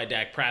reasons why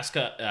Dak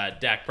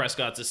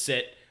Prescott's a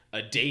sit,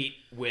 a date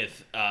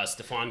with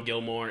Stephon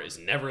Gilmore is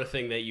never a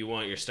thing that you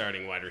want your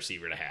starting wide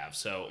receiver to have.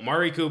 So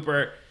Amari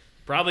Cooper,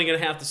 probably going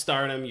to have to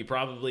start him. You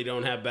probably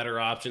don't have better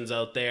options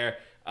out there.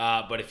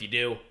 But if you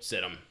do,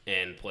 sit him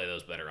and play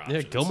those better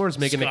options. Gilmore's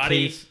making a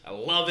Scotty, case. I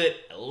love it.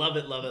 I love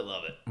it, love it,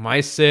 love it.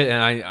 My sit,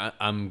 and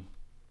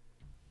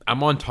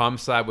I'm on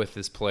Tom's side with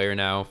this player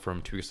now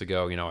from 2 weeks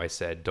ago. You know, I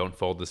said, don't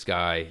fold this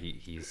guy.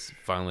 He's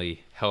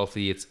finally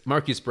healthy. It's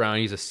Marquise Brown.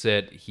 He's a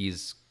sit.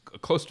 He's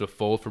close to a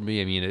fold for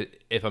me. I mean,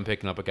 if I'm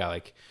picking up a guy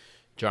like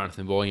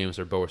Jonathan Williams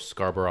or Bo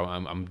Scarborough,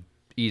 I'm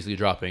easily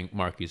dropping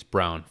Marquise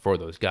Brown for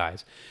those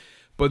guys.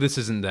 But this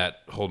isn't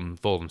that Holden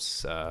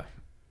Fulham's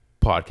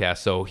podcast.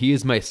 So he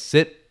is my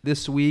sit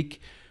this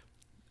week.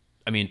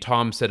 I mean,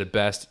 Tom said it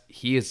best.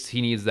 He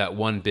needs that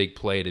one big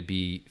play to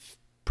be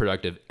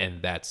productive,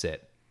 and that's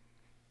it.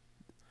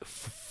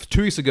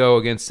 2 weeks ago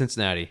against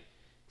Cincinnati,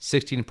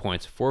 16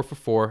 points, 4 for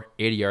 4,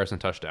 80 yards and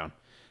a touchdown.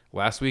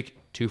 Last week,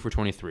 2 for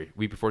 23.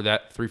 Week before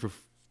that, 3 for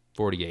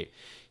 48.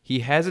 He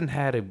hasn't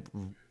had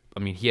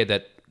he had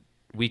that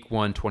week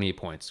 1, 28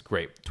 points.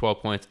 Great.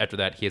 12 points. After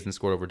that, he hasn't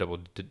scored over double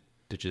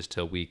digits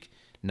till week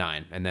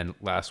 9. And then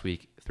last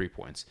week, 3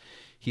 points.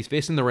 He's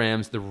facing the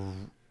Rams. The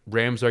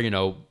Rams are,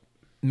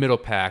 middle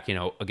pack,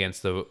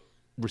 against the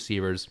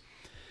receivers.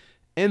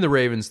 And the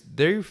Ravens,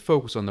 they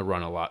focus on the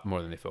run a lot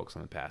more than they focus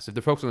on the pass. If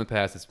they're focused on the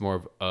pass, it's more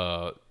of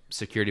a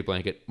security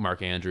blanket.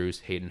 Mark Andrews,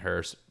 Hayden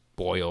Hurst,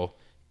 Boyle,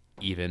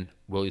 even.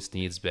 Willie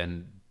Snead's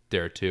been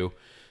there too.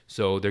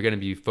 So they're going to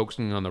be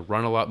focusing on the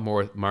run a lot more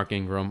with Mark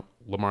Ingram,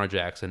 Lamar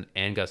Jackson,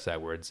 and Gus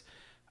Edwards.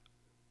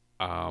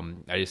 I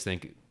just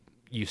think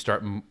you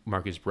start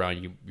Marquise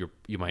Brown,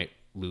 you might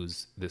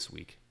lose this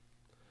week.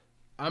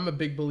 I'm a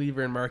big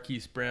believer in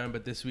Marquise Brown,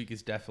 but this week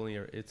is definitely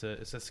it's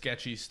a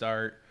sketchy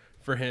start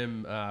for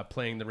him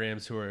playing the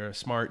Rams, who are a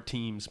smart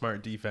team,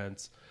 smart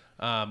defense.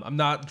 I'm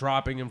not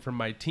dropping him from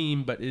my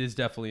team, but it is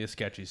definitely a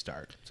sketchy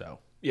start. So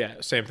Yeah,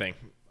 same thing.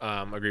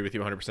 Agree with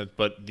you 100%.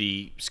 But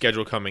the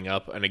schedule coming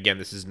up, and again,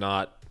 this is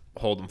not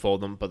hold them,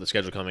 fold them, but the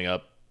schedule coming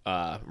up,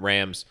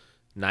 Rams,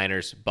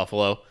 Niners,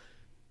 Buffalo,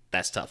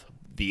 that's tough.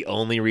 The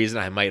only reason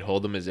I might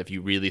hold them is if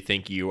you really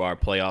think you are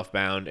playoff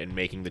bound and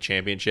making the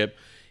championship.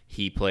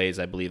 He plays,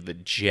 I believe, the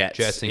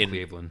Jets in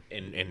Cleveland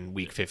in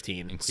week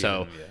 15.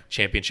 So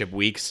championship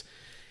weeks.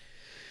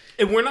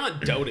 And we're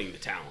not doubting the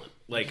talent.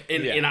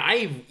 And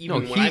I've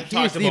even when I've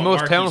talked he's the about most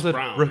Marquise talented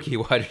Brown, rookie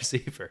wide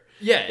receiver.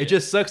 Yeah. It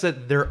just sucks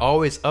that they're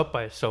always up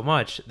by so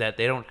much that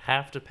they don't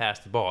have to pass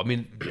the ball. I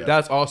mean,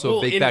 that's also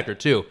a big factor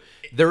too.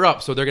 They're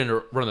up, so they're going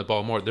to run the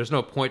ball more. There's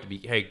no point to be,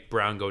 hey,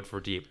 Brown, go for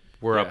deep.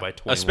 We're up by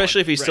 21.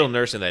 Especially if he's still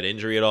nursing that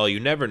injury at all. You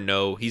never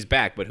know. He's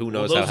back, but who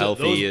knows how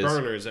healthy he is. Those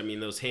burners,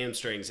 those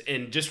hamstrings.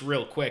 And just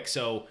real quick,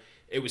 so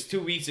it was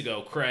 2 weeks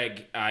ago,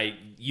 Craig,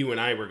 you and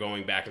I were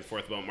going back and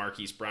forth about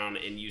Marquise Brown,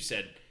 and you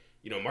said,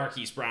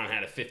 Marquise Brown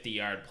had a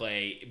 50-yard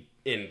play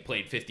and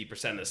played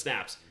 50% of the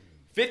snaps.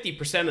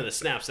 50% of the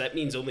snaps, that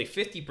means only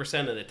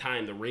 50% of the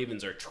time the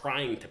Ravens are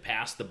trying to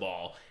pass the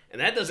ball.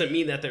 And that doesn't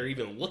mean that they're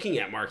even looking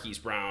at Marquise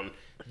Brown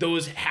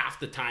those half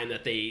the time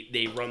that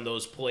they run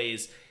those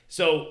plays.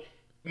 So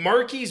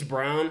Marquise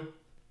Brown,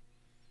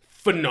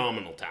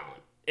 phenomenal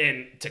talent.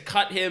 And to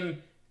cut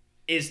him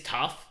is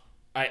tough.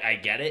 I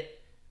get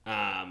it.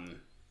 I'm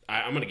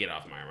going to get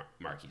off my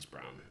Marquise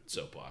Brown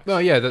soapbox. No,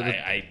 yeah.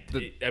 I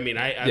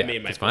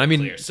made my point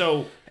clear.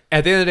 So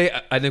at the end of the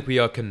day, I think we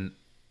all can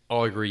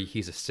all agree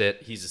he's a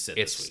sit. He's a sit.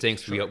 It this week,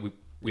 stinks. sure.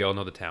 We all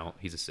know the talent.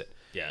 He's a sit.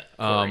 Yeah.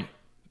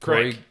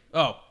 Craig.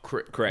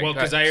 Craig. Well,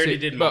 because I already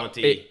did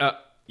Monty.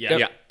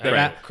 Yeah.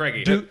 Craig.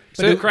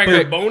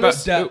 Craig,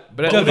 bonus.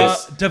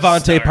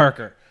 Devontae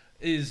Parker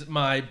is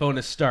my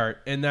bonus start,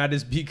 and that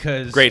is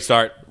because Great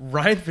start.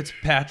 Ryan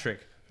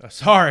Fitzpatrick.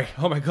 Sorry.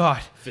 Oh my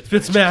God.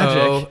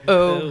 Fitzmagic.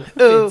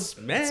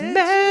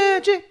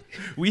 Fitzmagic.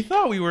 We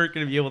thought we weren't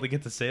going to be able to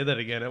get to say that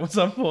again at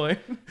some point.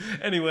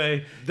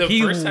 Anyway, the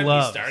first time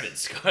we started,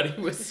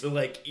 Scotty was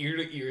like ear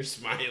to ear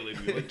smiling.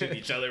 We looked at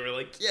each other. We're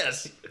like,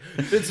 "Yes,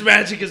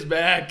 Fitzmagic is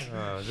back.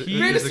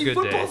 Fantasy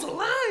football's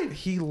alive."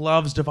 He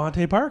loves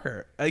Devontae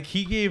Parker.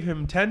 He gave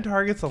him 10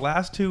 targets the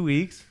last 2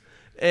 weeks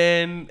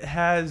and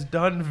has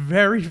done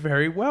very,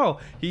 very well.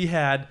 He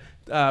had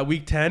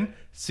week 10.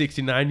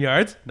 69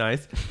 yards,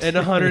 nice, and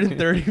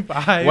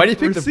 135. Why do you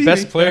pick the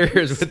best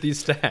players with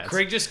these stats?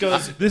 Craig just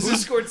goes, who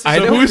scored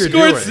 69? Who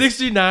scored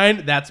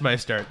 69? That's my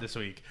start this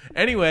week.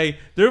 Anyway,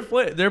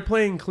 they're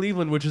playing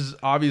Cleveland, which is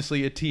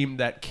obviously a team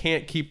that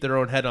can't keep their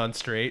own head on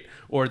straight,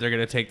 or they're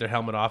going to take their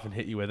helmet off and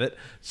hit you with it.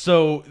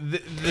 So,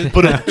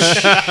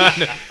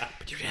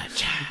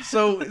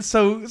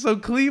 so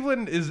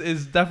Cleveland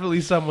is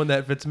definitely someone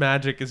that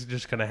Fitzmagic is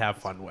just going to have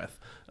fun with.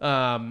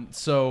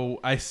 So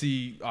I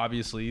see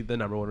obviously the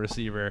number one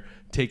receiver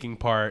taking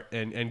part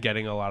and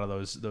getting a lot of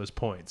those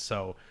points.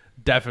 So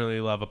definitely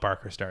love a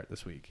Parker start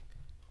this week.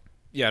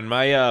 Yeah, and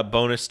my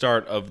bonus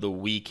start of the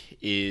week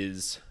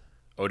is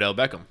Odell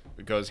Beckham.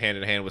 It goes hand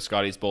in hand with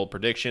Scotty's bold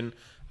prediction.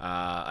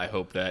 I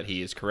hope that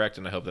he is correct,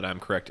 and I hope that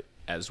I'm correct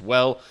as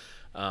well.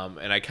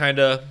 And I kind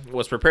of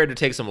was prepared to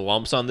take some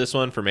lumps on this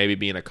one for maybe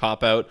being a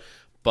cop-out,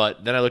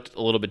 but then I looked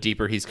a little bit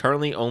deeper. He's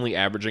currently only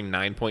averaging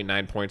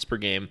 9.9 points per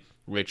game,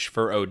 which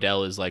for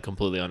Odell is like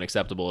completely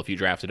unacceptable. If you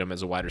drafted him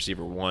as a wide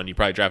receiver 1, you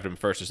probably drafted him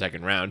first or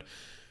second round.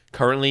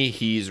 Currently,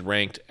 he's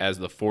ranked as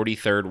the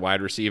 43rd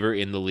wide receiver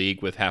in the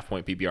league with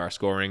half-point PPR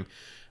scoring.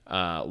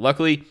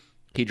 Luckily,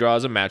 he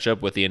draws a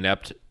matchup with the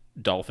inept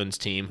Dolphins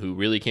team who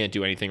really can't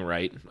do anything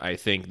right. I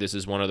think this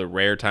is one of the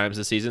rare times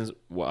this season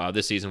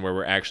where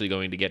we're actually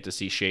going to get to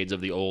see shades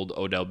of the old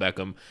Odell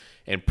Beckham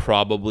and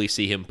probably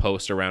see him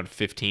post around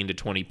 15 to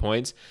 20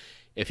 points.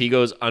 If he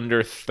goes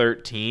under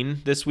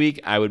 13 this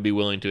week, I would be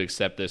willing to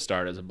accept this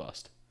start as a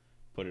bust.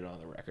 Put it on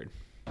the record.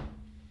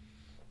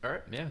 All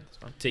right. Yeah, that's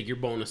fine. Take your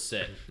bonus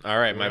sit. All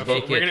right,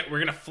 We're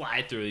gonna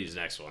fly through these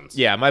next ones.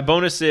 Yeah, my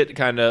bonus sit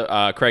kind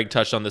of Craig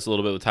touched on this a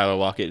little bit with Tyler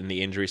Lockett in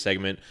the injury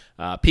segment.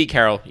 Pete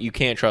Carroll, you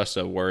can't trust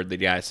a word the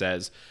guy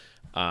says,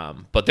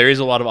 but there is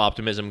a lot of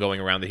optimism going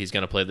around that he's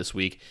going to play this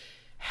week.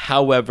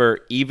 However,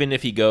 even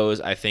if he goes,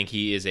 I think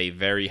he is a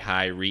very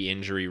high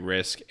re-injury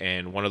risk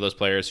and one of those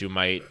players who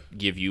might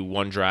give you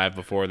one drive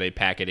before they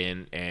pack it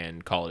in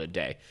and call it a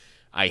day.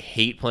 I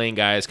hate playing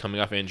guys coming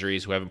off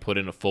injuries who haven't put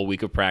in a full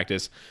week of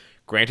practice.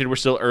 Granted, we're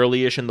still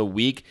early-ish in the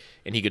week,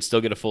 and he could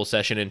still get a full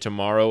session in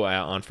tomorrow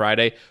on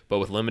Friday, but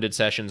with limited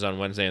sessions on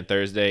Wednesday and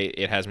Thursday,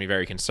 it has me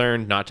very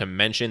concerned, not to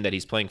mention that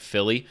he's playing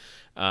Philly,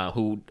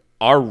 who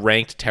are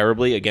ranked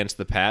terribly against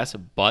the pass,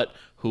 but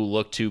who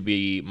look to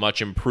be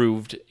much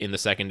improved in the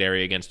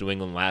secondary against New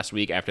England last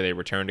week after they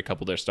returned a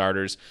couple of their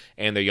starters,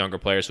 and their younger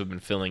players who have been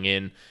filling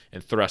in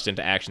and thrust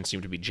into action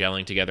seem to be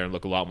gelling together and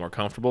look a lot more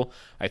comfortable.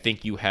 I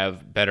think you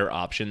have better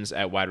options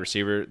at wide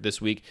receiver this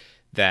week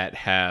that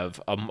have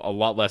a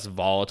lot less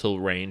volatile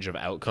range of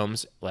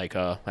outcomes, like,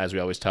 as we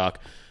always talk,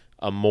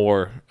 a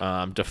more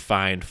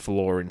defined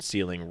floor and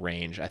ceiling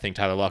range. I think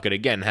Tyler Lockett,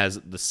 again,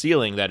 has the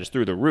ceiling that is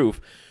through the roof,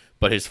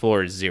 but his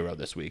floor is 0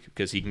 this week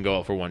because he can go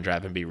out for one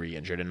drive and be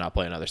re-injured and not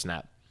play another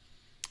snap.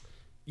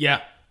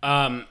 Yeah,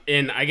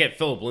 and I get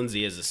Philip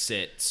Lindsay as a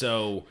sit.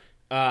 So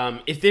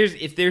if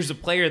there's a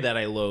player that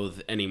I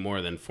loathe any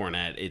more than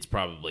Fournette, it's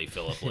probably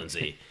Philip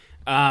Lindsay.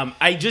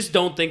 I just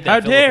don't think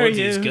that Philip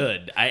Lindsay is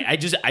good.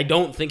 I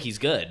don't think he's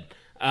good.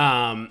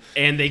 And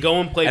they go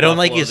and play. I don't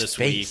Buffalo like his this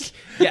face.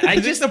 Week. Yeah, I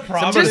Just just the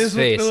problem his is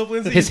with face. Philip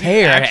Lindsay. His he's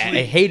hair. actually-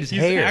 I hate his he's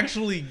hair.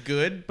 actually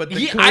good, but the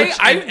He, coach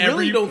I and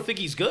really don't think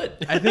he's good.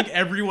 I think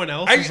everyone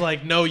else is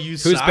like, no, you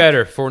Who's suck.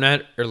 better,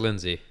 Fournette or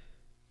Lindsay?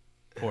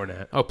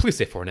 Fournette. Oh, please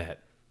say Fournette.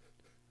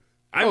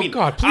 I Oh, mean,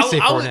 God, please say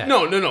I'll, Fournette.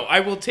 No.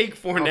 I will take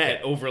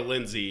Fournette over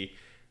Lindsay.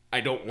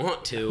 I don't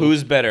want to.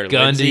 Who's better,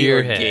 Gun Lindsay to your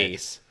or head.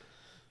 Gase?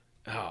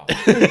 Oh.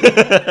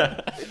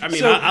 I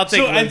mean, I'll take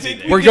I Lindsay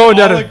think there. We're can going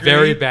down all a agree-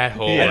 very bad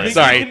hole. I right think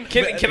Sorry.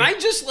 we Can I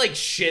just like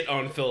shit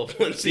on Philip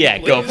Lindsay? Yeah,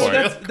 go please? for it.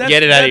 That's-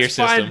 Get it out of your that's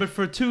fine, system. but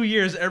for 2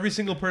 years, every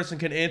single person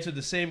can answer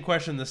the same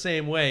question the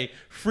same way.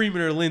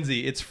 Freeman or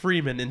Lindsay? It's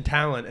Freeman in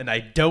talent, and I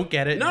don't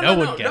get it. No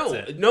one gets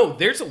it. No,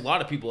 there's a lot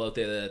of people out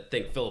there that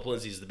think Philip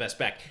Lindsay is the best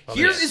back.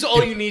 Here is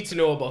all you need to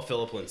know about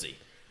Philip Lindsay.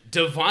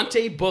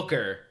 Devontae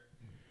Booker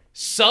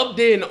subbed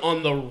in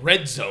on the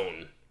red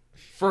zone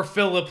for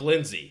Philip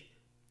Lindsay.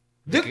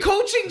 The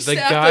coaching The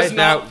staff guy does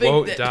not that think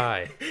won't that,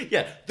 die.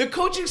 Yeah, the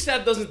coaching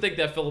staff doesn't think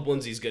that Philip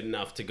Lindsay's good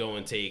enough to go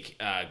and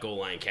take goal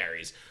line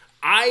carries.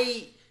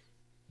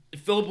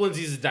 Philip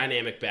Lindsay's a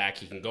dynamic back.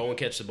 He can go and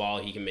catch the ball.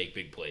 He can make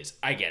big plays.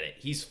 I get it.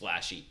 He's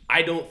flashy.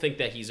 I don't think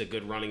that he's a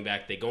good running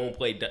back. They go and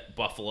play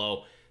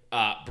Buffalo.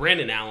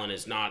 Brandon Allen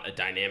is not a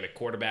dynamic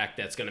quarterback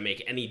that's going to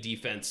make any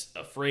defense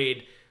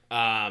afraid.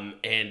 Why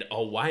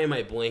am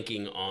I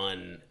blanking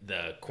on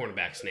the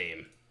cornerback's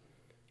name?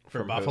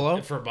 For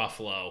Buffalo? For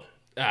Buffalo.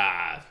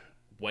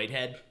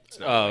 Whitehead? It's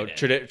not Oh,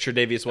 Whitehead.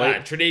 Tre'Davious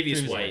White?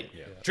 Tre'Davious White.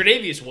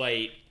 Tre'Davious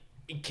White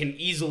can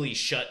easily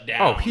shut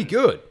down. Oh, he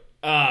good.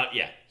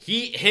 Yeah.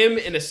 Him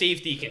and a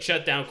safety can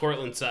shut down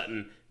Cortland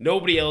Sutton.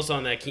 Nobody else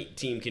on that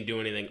team can do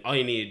anything. All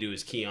you need to do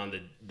is key on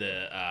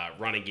the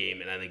running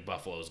game, and I think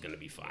Buffalo is going to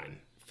be fine.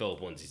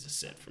 Philip Lindsay's a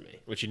sit for me.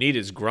 What you need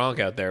is Gronk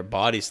out there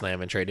body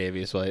slamming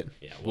Tre'Davious White.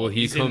 Yeah, Will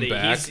he he's in come the-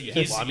 back?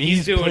 He's Well, I mean,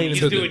 he's playing he's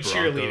for doing the Broncos.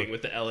 cheerleading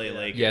with the LA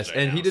Lakers. Yes, right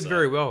and now, he did so.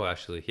 very well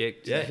actually. He's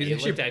he actually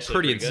looked actually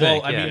pretty pretty insane. good.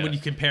 Well, I mean, Yeah. when you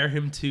compare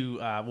him to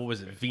what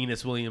was it,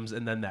 Venus Williams,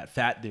 and then that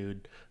fat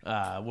dude,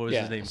 what was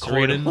his name,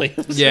 Serena Corden?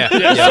 Williams. Yeah,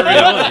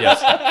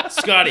 Yes.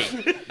 Scotty,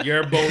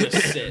 your bonus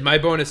sit. My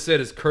bonus sit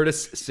is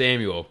Curtis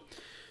Samuel.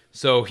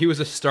 So he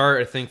was a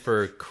start, I think,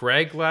 for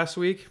Craig last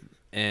week,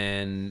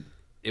 and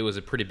it was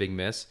a pretty big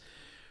miss.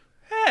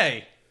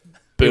 Hey,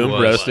 Boom, It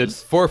was. roasted.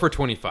 4 for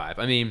 25.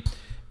 I mean,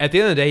 at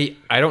the end of the day,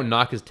 I don't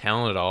knock his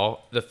talent at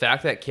all. The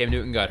fact that Cam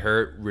Newton got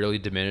hurt really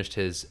diminished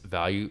his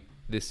value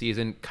this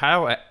season.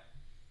 Kyle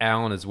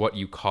Allen is what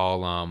you call,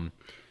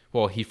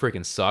 well, he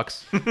freaking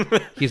sucks.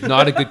 He's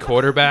not a good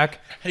quarterback.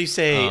 How do you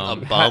say a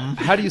Um, bum?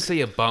 How do you say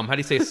a bum? How do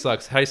you say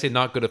sucks? How do you say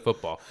not good at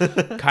football?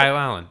 Kyle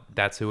Allen,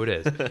 that's who it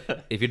is.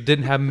 If you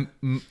didn't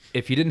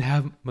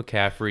have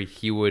McCaffrey,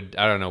 he would.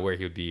 I don't know where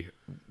he would be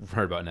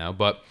right about now.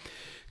 But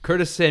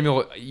Curtis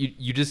Samuel,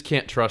 you just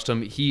can't trust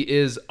him. He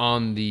is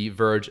on the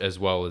verge as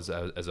well as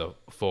a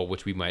full,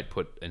 which we might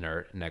put in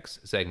our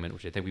next segment,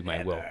 which I think we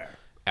might will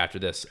after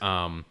this.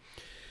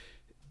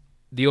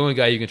 The only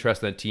guy you can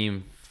trust on that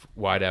team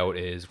wide out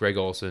is Greg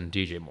Olsen,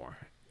 DJ Moore.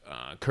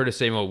 Curtis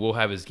Samuel will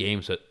have his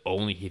games, but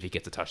only if he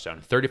gets a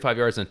touchdown. 35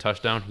 yards and a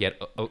touchdown. He had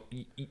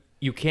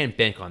you can't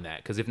bank on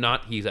that because if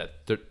not, he's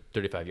at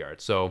 35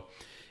 yards. So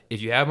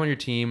if you have him on your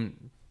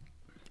team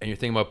and you're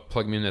thinking about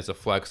plugging him in as a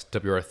flex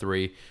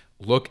WR3,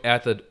 look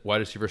at the wide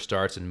receiver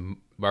starts in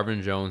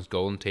Marvin Jones,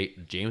 Golden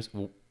Tate, James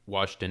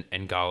Washington,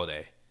 and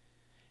Galladay,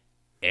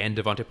 and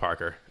Devontae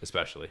Parker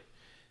especially.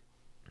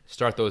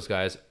 Start those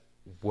guys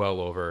well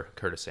over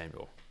Curtis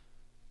Samuel.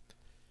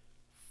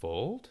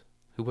 Fold?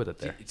 Who put that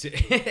there?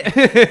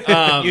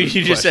 You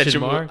just said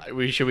Question mark?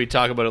 should we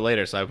talk about it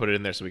later? So I put it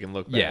in there so we can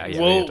look back. Yeah,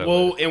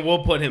 yeah.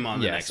 we'll put him on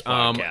the next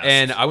podcast.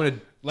 And I want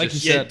to Like you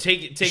yeah, said,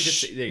 take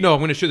this. there you no, I'm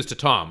going to show this to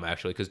Tom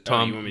actually because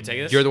Tom, you want me to take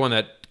this? you're the one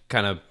that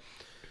kind of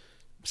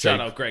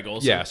Shout out Greg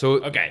Olsen. Yeah,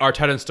 so okay. our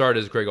tight end start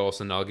is Greg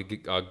Olsen. I'll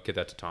get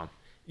that to Tom.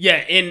 Yeah,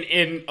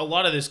 and a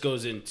lot of this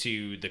goes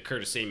into the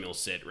Curtis Samuel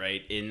sit,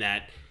 right? In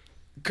that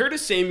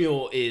Curtis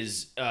Samuel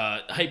is a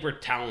hyper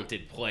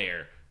talented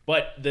player,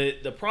 but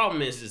the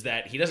problem is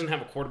that he doesn't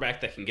have a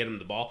quarterback that can get him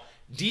the ball.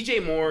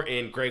 DJ Moore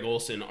and Greg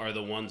Olsen are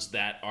the ones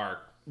that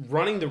are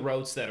running the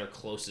routes that are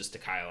closest to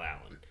Kyle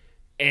Allen.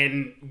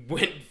 And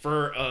when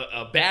for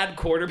a bad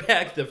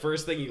quarterback, the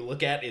first thing you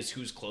look at is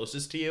who's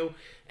closest to you.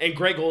 And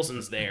Greg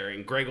Olsen's there,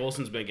 and Greg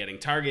Olsen's been getting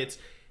targets.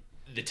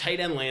 The tight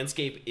end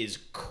landscape is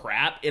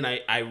crap, and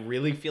I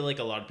really feel like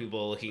a lot of people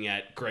are looking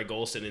at Greg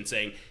Olsen and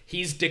saying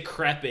he's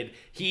decrepit.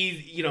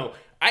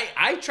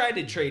 I tried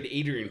to trade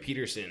Adrian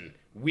Peterson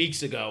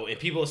weeks ago, and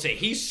people are saying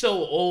he's so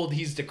old,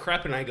 he's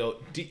decrepit. And I go,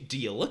 do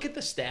you look at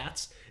the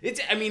stats?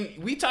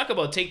 We talk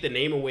about take the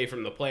name away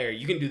from the player.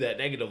 You can do that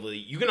negatively.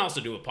 You can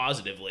also do it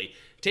positively.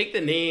 Take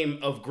the name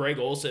of Greg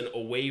Olsen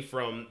away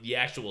from the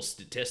actual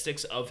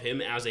statistics of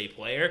him as a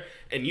player,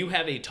 and you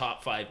have a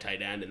top 5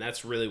 tight end, and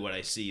that's really what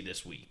I see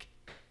this week.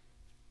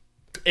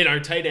 In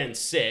our tight end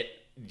sit,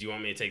 do you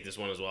want me to take this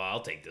one as well?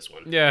 I'll take this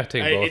one. Yeah,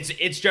 take both.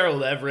 It's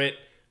Gerald Everett.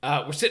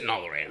 We're sitting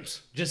all the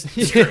Rams. Just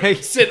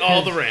sit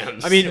all the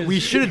Rams. I mean, we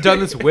should have done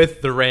this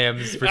with the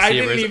Rams receivers. I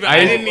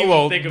didn't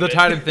even think of the it.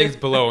 tight end thing's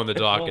below in the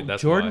docket. well,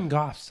 That's Jordan why.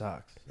 Goff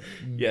sucks.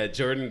 Yeah,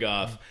 Jordan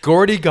Goff.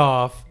 Gordy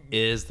Goff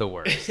is the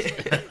worst.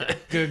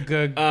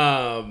 Good.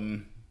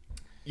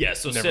 Yeah,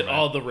 so sit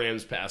all the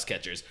Rams pass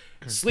catchers.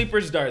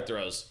 Sleepers dart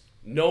throws.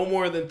 No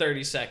more than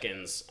 30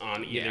 seconds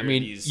on either I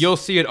mean, of these. you'll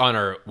see it on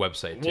our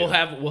website too. We'll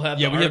have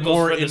Yeah, the we have articles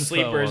more for the info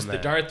sleepers. on The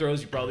that. dart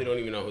throws, you probably don't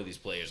even know who these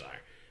players are.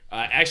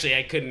 Actually,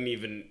 I couldn't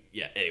even.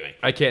 Yeah. Anyway,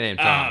 I can't name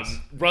Tom's.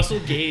 Russell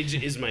Gage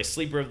is my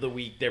sleeper of the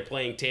week. They're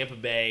playing Tampa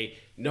Bay.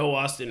 No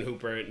Austin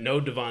Hooper. No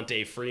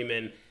Devontae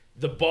Freeman.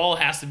 The ball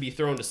has to be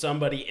thrown to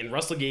somebody, and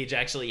Russell Gage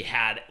actually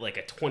had like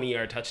a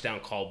 20-yard touchdown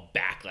call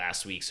back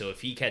last week. So if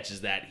he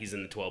catches that, he's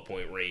in the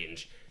 12-point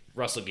range.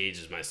 Russell Gage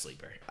is my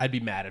sleeper. I'd be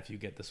mad if you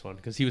get this one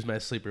because he was my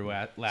sleeper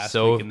last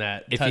So week. In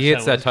that if he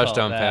hits that was called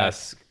touchdown back.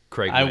 pass,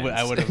 Craig I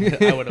wins.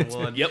 would have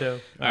won. Yep. Too.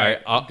 All right,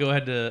 I'll- go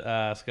ahead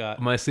to Scott.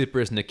 My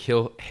sleeper is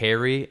N'Keal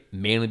Harry,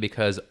 mainly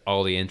because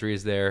all the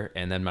injuries there,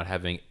 and them not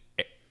having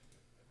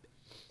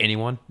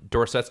anyone.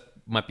 Dorsett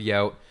might be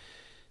out.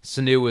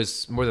 Sanu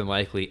is more than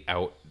likely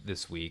out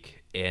this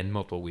week and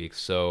multiple weeks.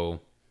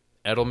 So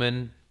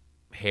Edelman,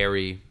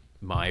 Harry,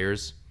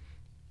 Myers,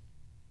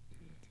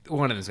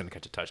 one of them is going to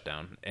catch a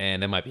touchdown,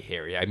 and it might be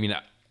Harry. I mean,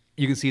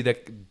 you can see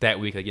that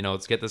week, like,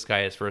 let's get this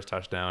guy his first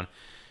touchdown.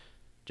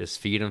 Just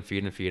feed him.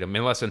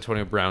 Unless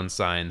Antonio Brown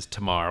signs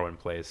tomorrow and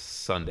plays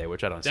Sunday,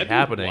 which I don't see That'd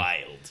happening. be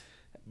wild.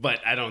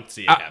 But I don't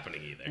see it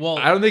happening either. Well,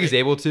 I don't think he's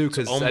able to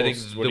because Almost I think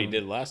what he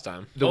did last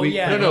time. The Oh, week,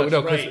 yeah, no,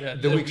 that's because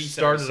right. the The week week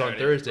started on started,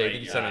 Thursday. right, I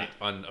think he yeah. started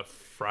on a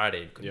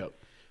Friday. Yep.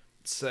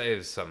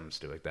 Say something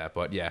stupid like that,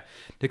 but yeah.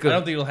 I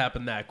don't think it'll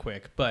happen that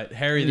quick. But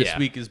Harry this Yeah.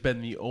 week has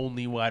been the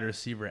only wide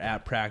receiver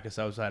at practice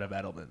outside of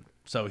Edelman.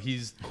 So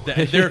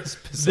they're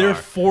bizarre.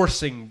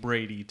 forcing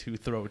Brady to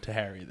throw to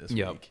Harry this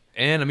Yep. week.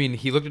 And I mean,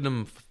 he looked at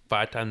him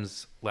 5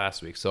 times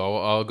last week, so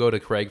I'll go to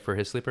Craig for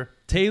his sleeper.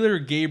 Taylor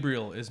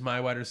Gabriel is my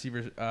wide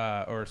receiver,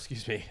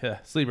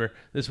 sleeper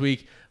this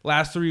week.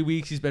 Last 3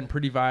 weeks, he's been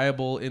pretty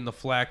viable in the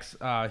flex.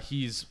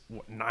 He's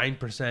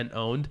 9%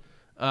 owned.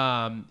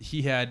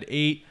 He had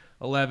 8,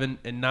 11,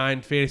 and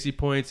 9 fantasy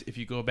points. If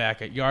you go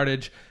back at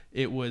yardage,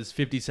 it was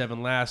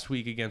 57 last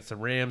week against the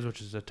Rams, which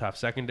is a tough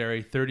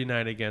secondary,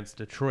 39 against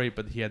Detroit,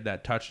 but he had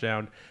that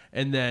touchdown,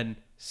 and then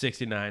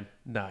 69.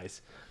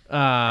 Nice.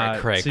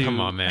 Craig,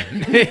 come on, man.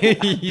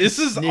 This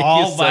is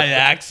all by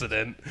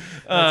accident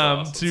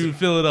to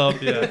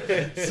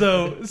Philadelphia.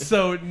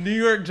 So New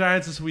York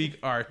Giants this week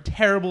are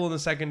terrible in the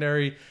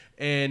secondary,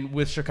 and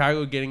with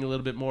Chicago getting a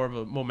little bit more of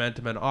a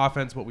momentum and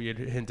offense, what we had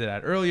hinted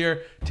at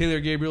earlier, Taylor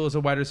Gabriel is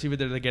a wide receiver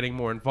that they're getting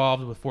more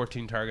involved with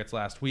 14 targets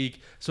last week.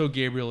 So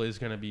Gabriel is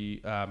going to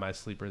be my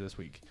sleeper this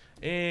week.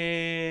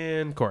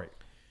 And Corey.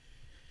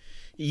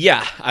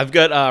 Yeah, I've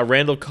got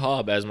Randall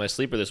Cobb as my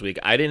sleeper this week.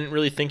 I didn't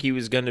really think he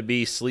was going to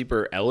be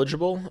sleeper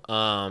eligible,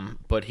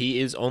 but he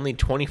is only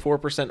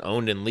 24%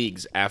 owned in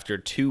leagues after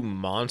 2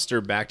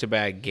 monster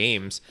back-to-back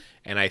games,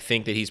 and I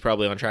think that he's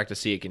probably on track to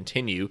see it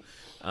continue.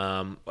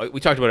 We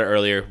talked about it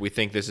earlier. We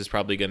think this is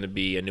probably going to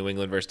be a New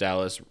England versus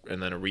Dallas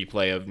and then a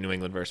replay of New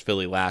England versus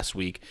Philly last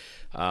week.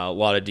 A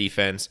lot of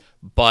defense,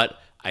 but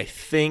I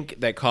think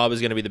that Cobb is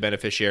going to be the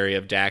beneficiary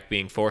of Dak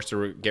being forced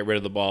to get rid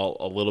of the ball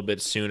a little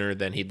bit sooner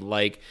than he'd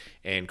like,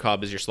 and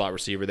Cobb is your slot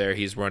receiver there.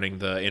 He's running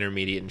the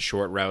intermediate and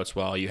short routes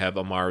while you have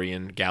Amari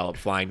and Gallup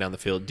flying down the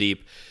field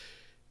deep.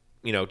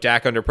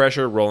 Dak under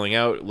pressure, rolling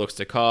out, looks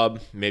to Cobb.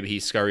 Maybe he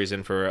scurries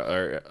in for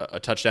a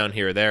touchdown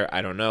here or there.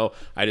 I don't know.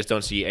 I just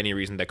don't see any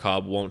reason that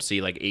Cobb won't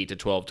see like 8 to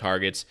 12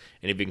 targets.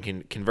 And if he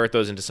can convert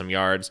those into some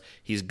yards,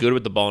 he's good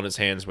with the ball in his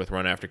hands with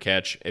run after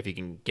catch. If he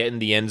can get in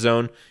the end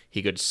zone,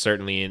 he could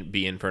certainly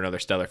be in for another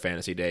stellar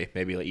fantasy day,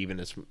 maybe like even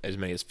as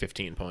many as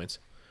 15 points.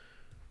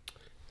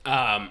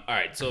 All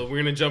right, so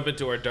we're going to jump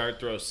into our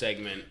dart throw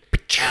segment.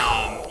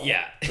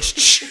 Yeah.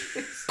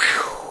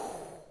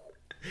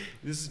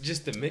 This is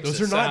just a mix Those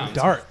of are not sounds.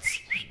 darts.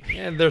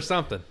 Yeah, there's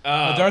something.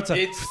 Darts are...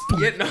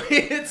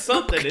 It's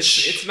something.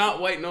 It's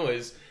not white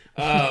noise.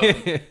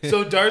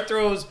 So dart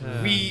throws,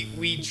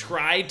 we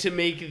try to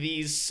make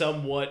these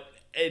somewhat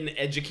an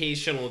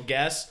educational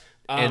guess.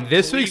 And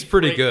this week's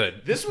pretty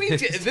good. This week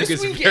is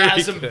very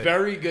has some good.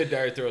 very good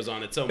dart throws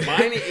on it. So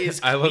mine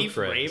is I love Khalif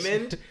Friends.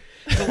 Raymond.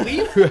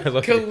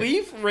 love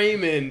Khalif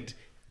Raymond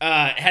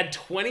had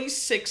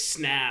 26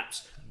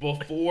 snaps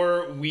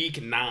before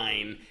week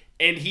 9.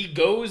 And he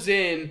goes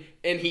in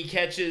and he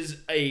catches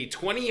a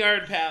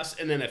 20-yard pass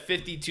and then a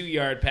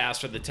 52-yard pass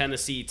for the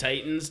Tennessee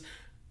Titans.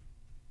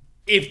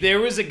 If there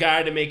was a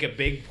guy to make a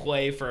big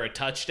play for a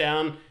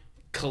touchdown,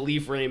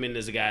 Khalif Raymond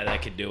is a guy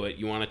that could do it.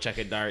 You want to chuck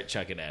a dart,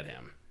 chuck it at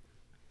him.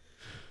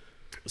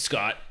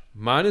 Scott.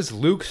 Mine is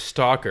Luke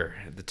Stalker,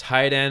 the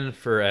tight end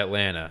for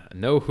Atlanta.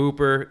 No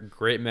Hooper,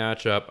 great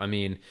matchup. I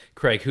mean,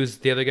 Craig, who's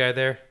the other guy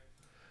there?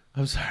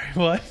 I'm sorry,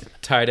 what?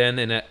 Tight end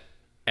in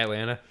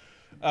Atlanta?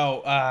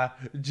 Oh,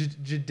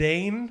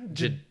 Jadane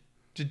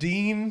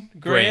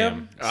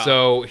Graham.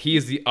 So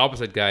he's the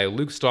opposite guy,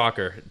 Luke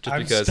Stalker, just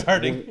I'm because.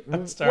 starting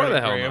Why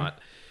the hell Graham.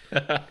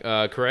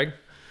 not? Craig?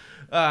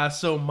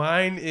 So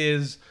mine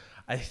is,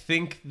 I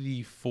think,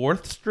 the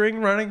 4th string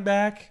running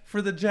back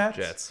for the Jets.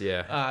 Jets,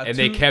 yeah. Uh, and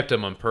they kept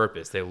him on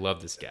purpose. They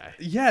love this guy.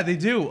 Yeah, they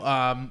do.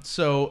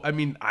 So I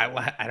mean,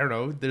 I don't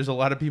know. There's a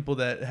lot of people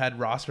that had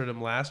rostered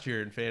him last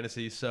year in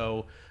fantasy.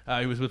 So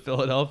he was with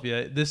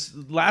Philadelphia. This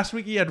last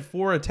week he had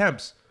 4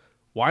 attempts.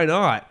 Why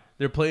not?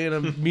 They're playing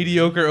a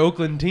mediocre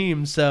Oakland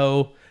team,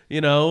 so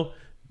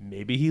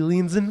maybe he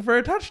leans in for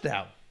a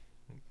touchdown.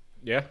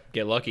 Yeah,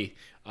 get lucky.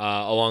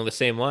 Along the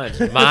same lines,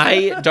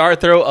 my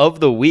dart throw of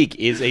the week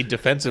is a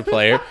defensive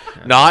player,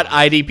 not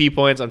IDP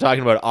points. I'm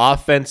talking about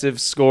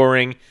offensive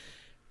scoring.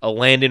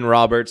 Landon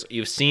Roberts.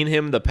 You've seen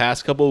him the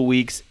past couple of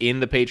weeks in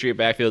the Patriot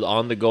backfield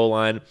on the goal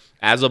line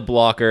as a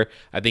blocker.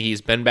 I think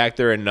he's been back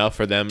there enough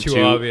for them Too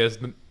to. obvious.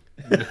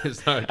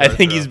 It's not a I dart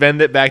think throw. he's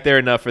been back there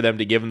enough for them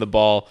to give him the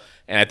ball,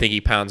 and I think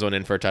he pounds one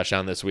in for a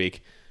touchdown this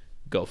week.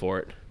 Go for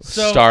it.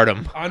 Start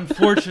him.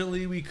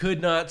 Unfortunately, we could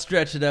not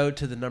stretch it out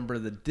to the number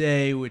of the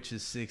day, which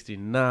is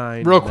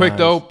 69. Real quick Nice.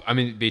 though, I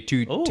mean, it'd be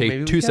maybe take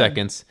we 2 can.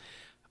 seconds.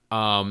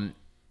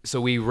 So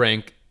we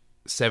rank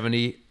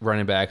 70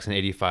 running backs and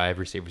 85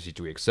 receivers each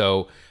week.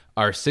 So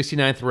our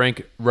 69th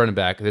ranked running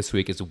back this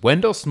week is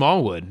Wendell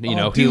Smallwood. You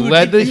know, Dude, he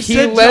led the you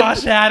said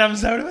Josh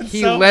Adams. I would've been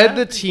he so led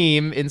the happy.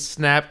 team in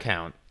snap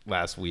count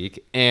last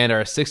week, and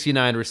our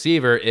 69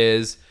 receiver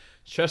is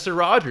Chester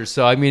Rogers.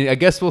 So I mean, I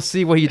guess we'll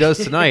see what he does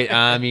tonight.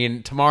 I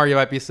mean, tomorrow you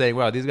might be saying,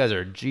 "Wow, these guys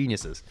are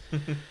geniuses."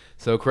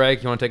 So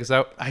Craig, you want to take us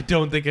out? I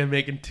don't think I'm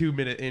making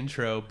 2-minute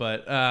intro,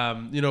 but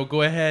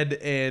go ahead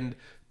and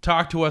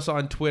talk to us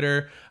on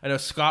Twitter. I know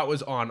Scott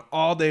was on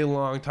all day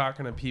long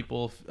talking to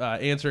people,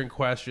 answering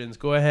questions.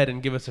 Go ahead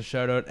and give us a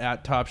shout out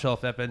at Top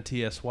Shelf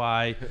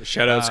FNTSY.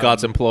 Shout out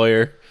Scott's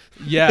employer.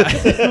 Yeah.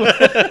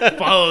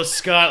 Follow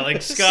Scott.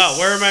 Like, Scott,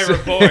 where are my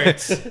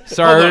reports?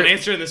 Sorry. Hold on,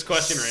 answering this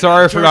question right now.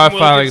 Sorry for not Jordan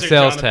filing Wilkins or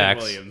sales Jonathan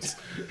tax. Williams?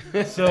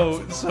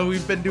 So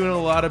we've been doing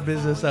a lot of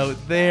business out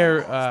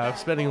there,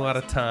 spending a lot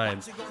of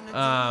time,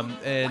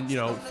 and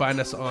find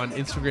us on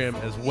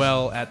Instagram as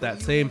well at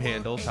that same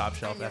handle, Top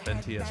Shelf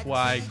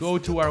FNTSY. Go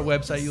to our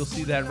website; you'll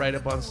see that right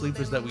up on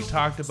Sleepers that we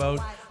talked about,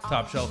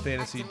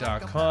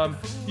 TopShelfFantasy.com.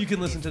 You can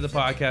listen to the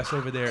podcast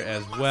over there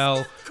as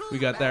well. We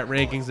got that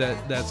rankings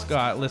that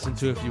Scott listened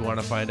to if you want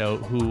to find out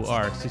who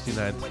our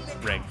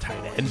 69th ranked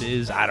tight end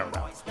is. I don't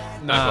know.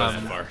 Not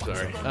going that far.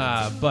 Sorry.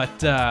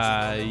 But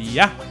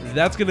yeah,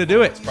 that's gonna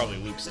do it. Probably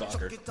Luke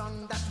Stalker.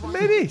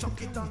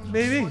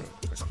 Maybe.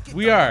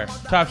 We are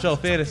Top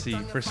Shelf Fantasy.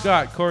 For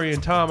Scott, Corey,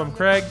 and Tom, I'm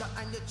Craig.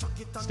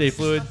 Stay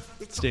fluid,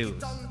 stay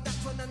loose.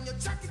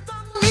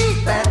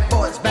 Bad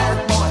boys,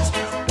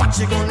 what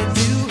you gonna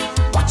do?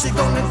 What you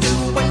gonna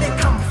do when they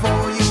come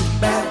for you?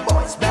 Bad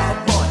boys,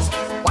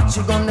 what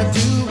you gonna do?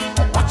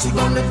 What you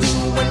gonna do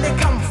when they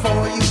come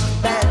for you?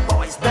 Bad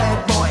boys,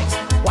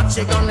 what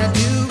you gonna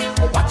do?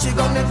 What you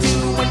gonna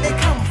do when they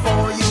come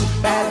for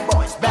you? Bad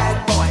boys,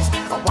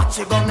 what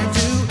you gonna do?